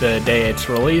this the day it's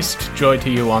released, joy to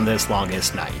you on this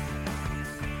longest night.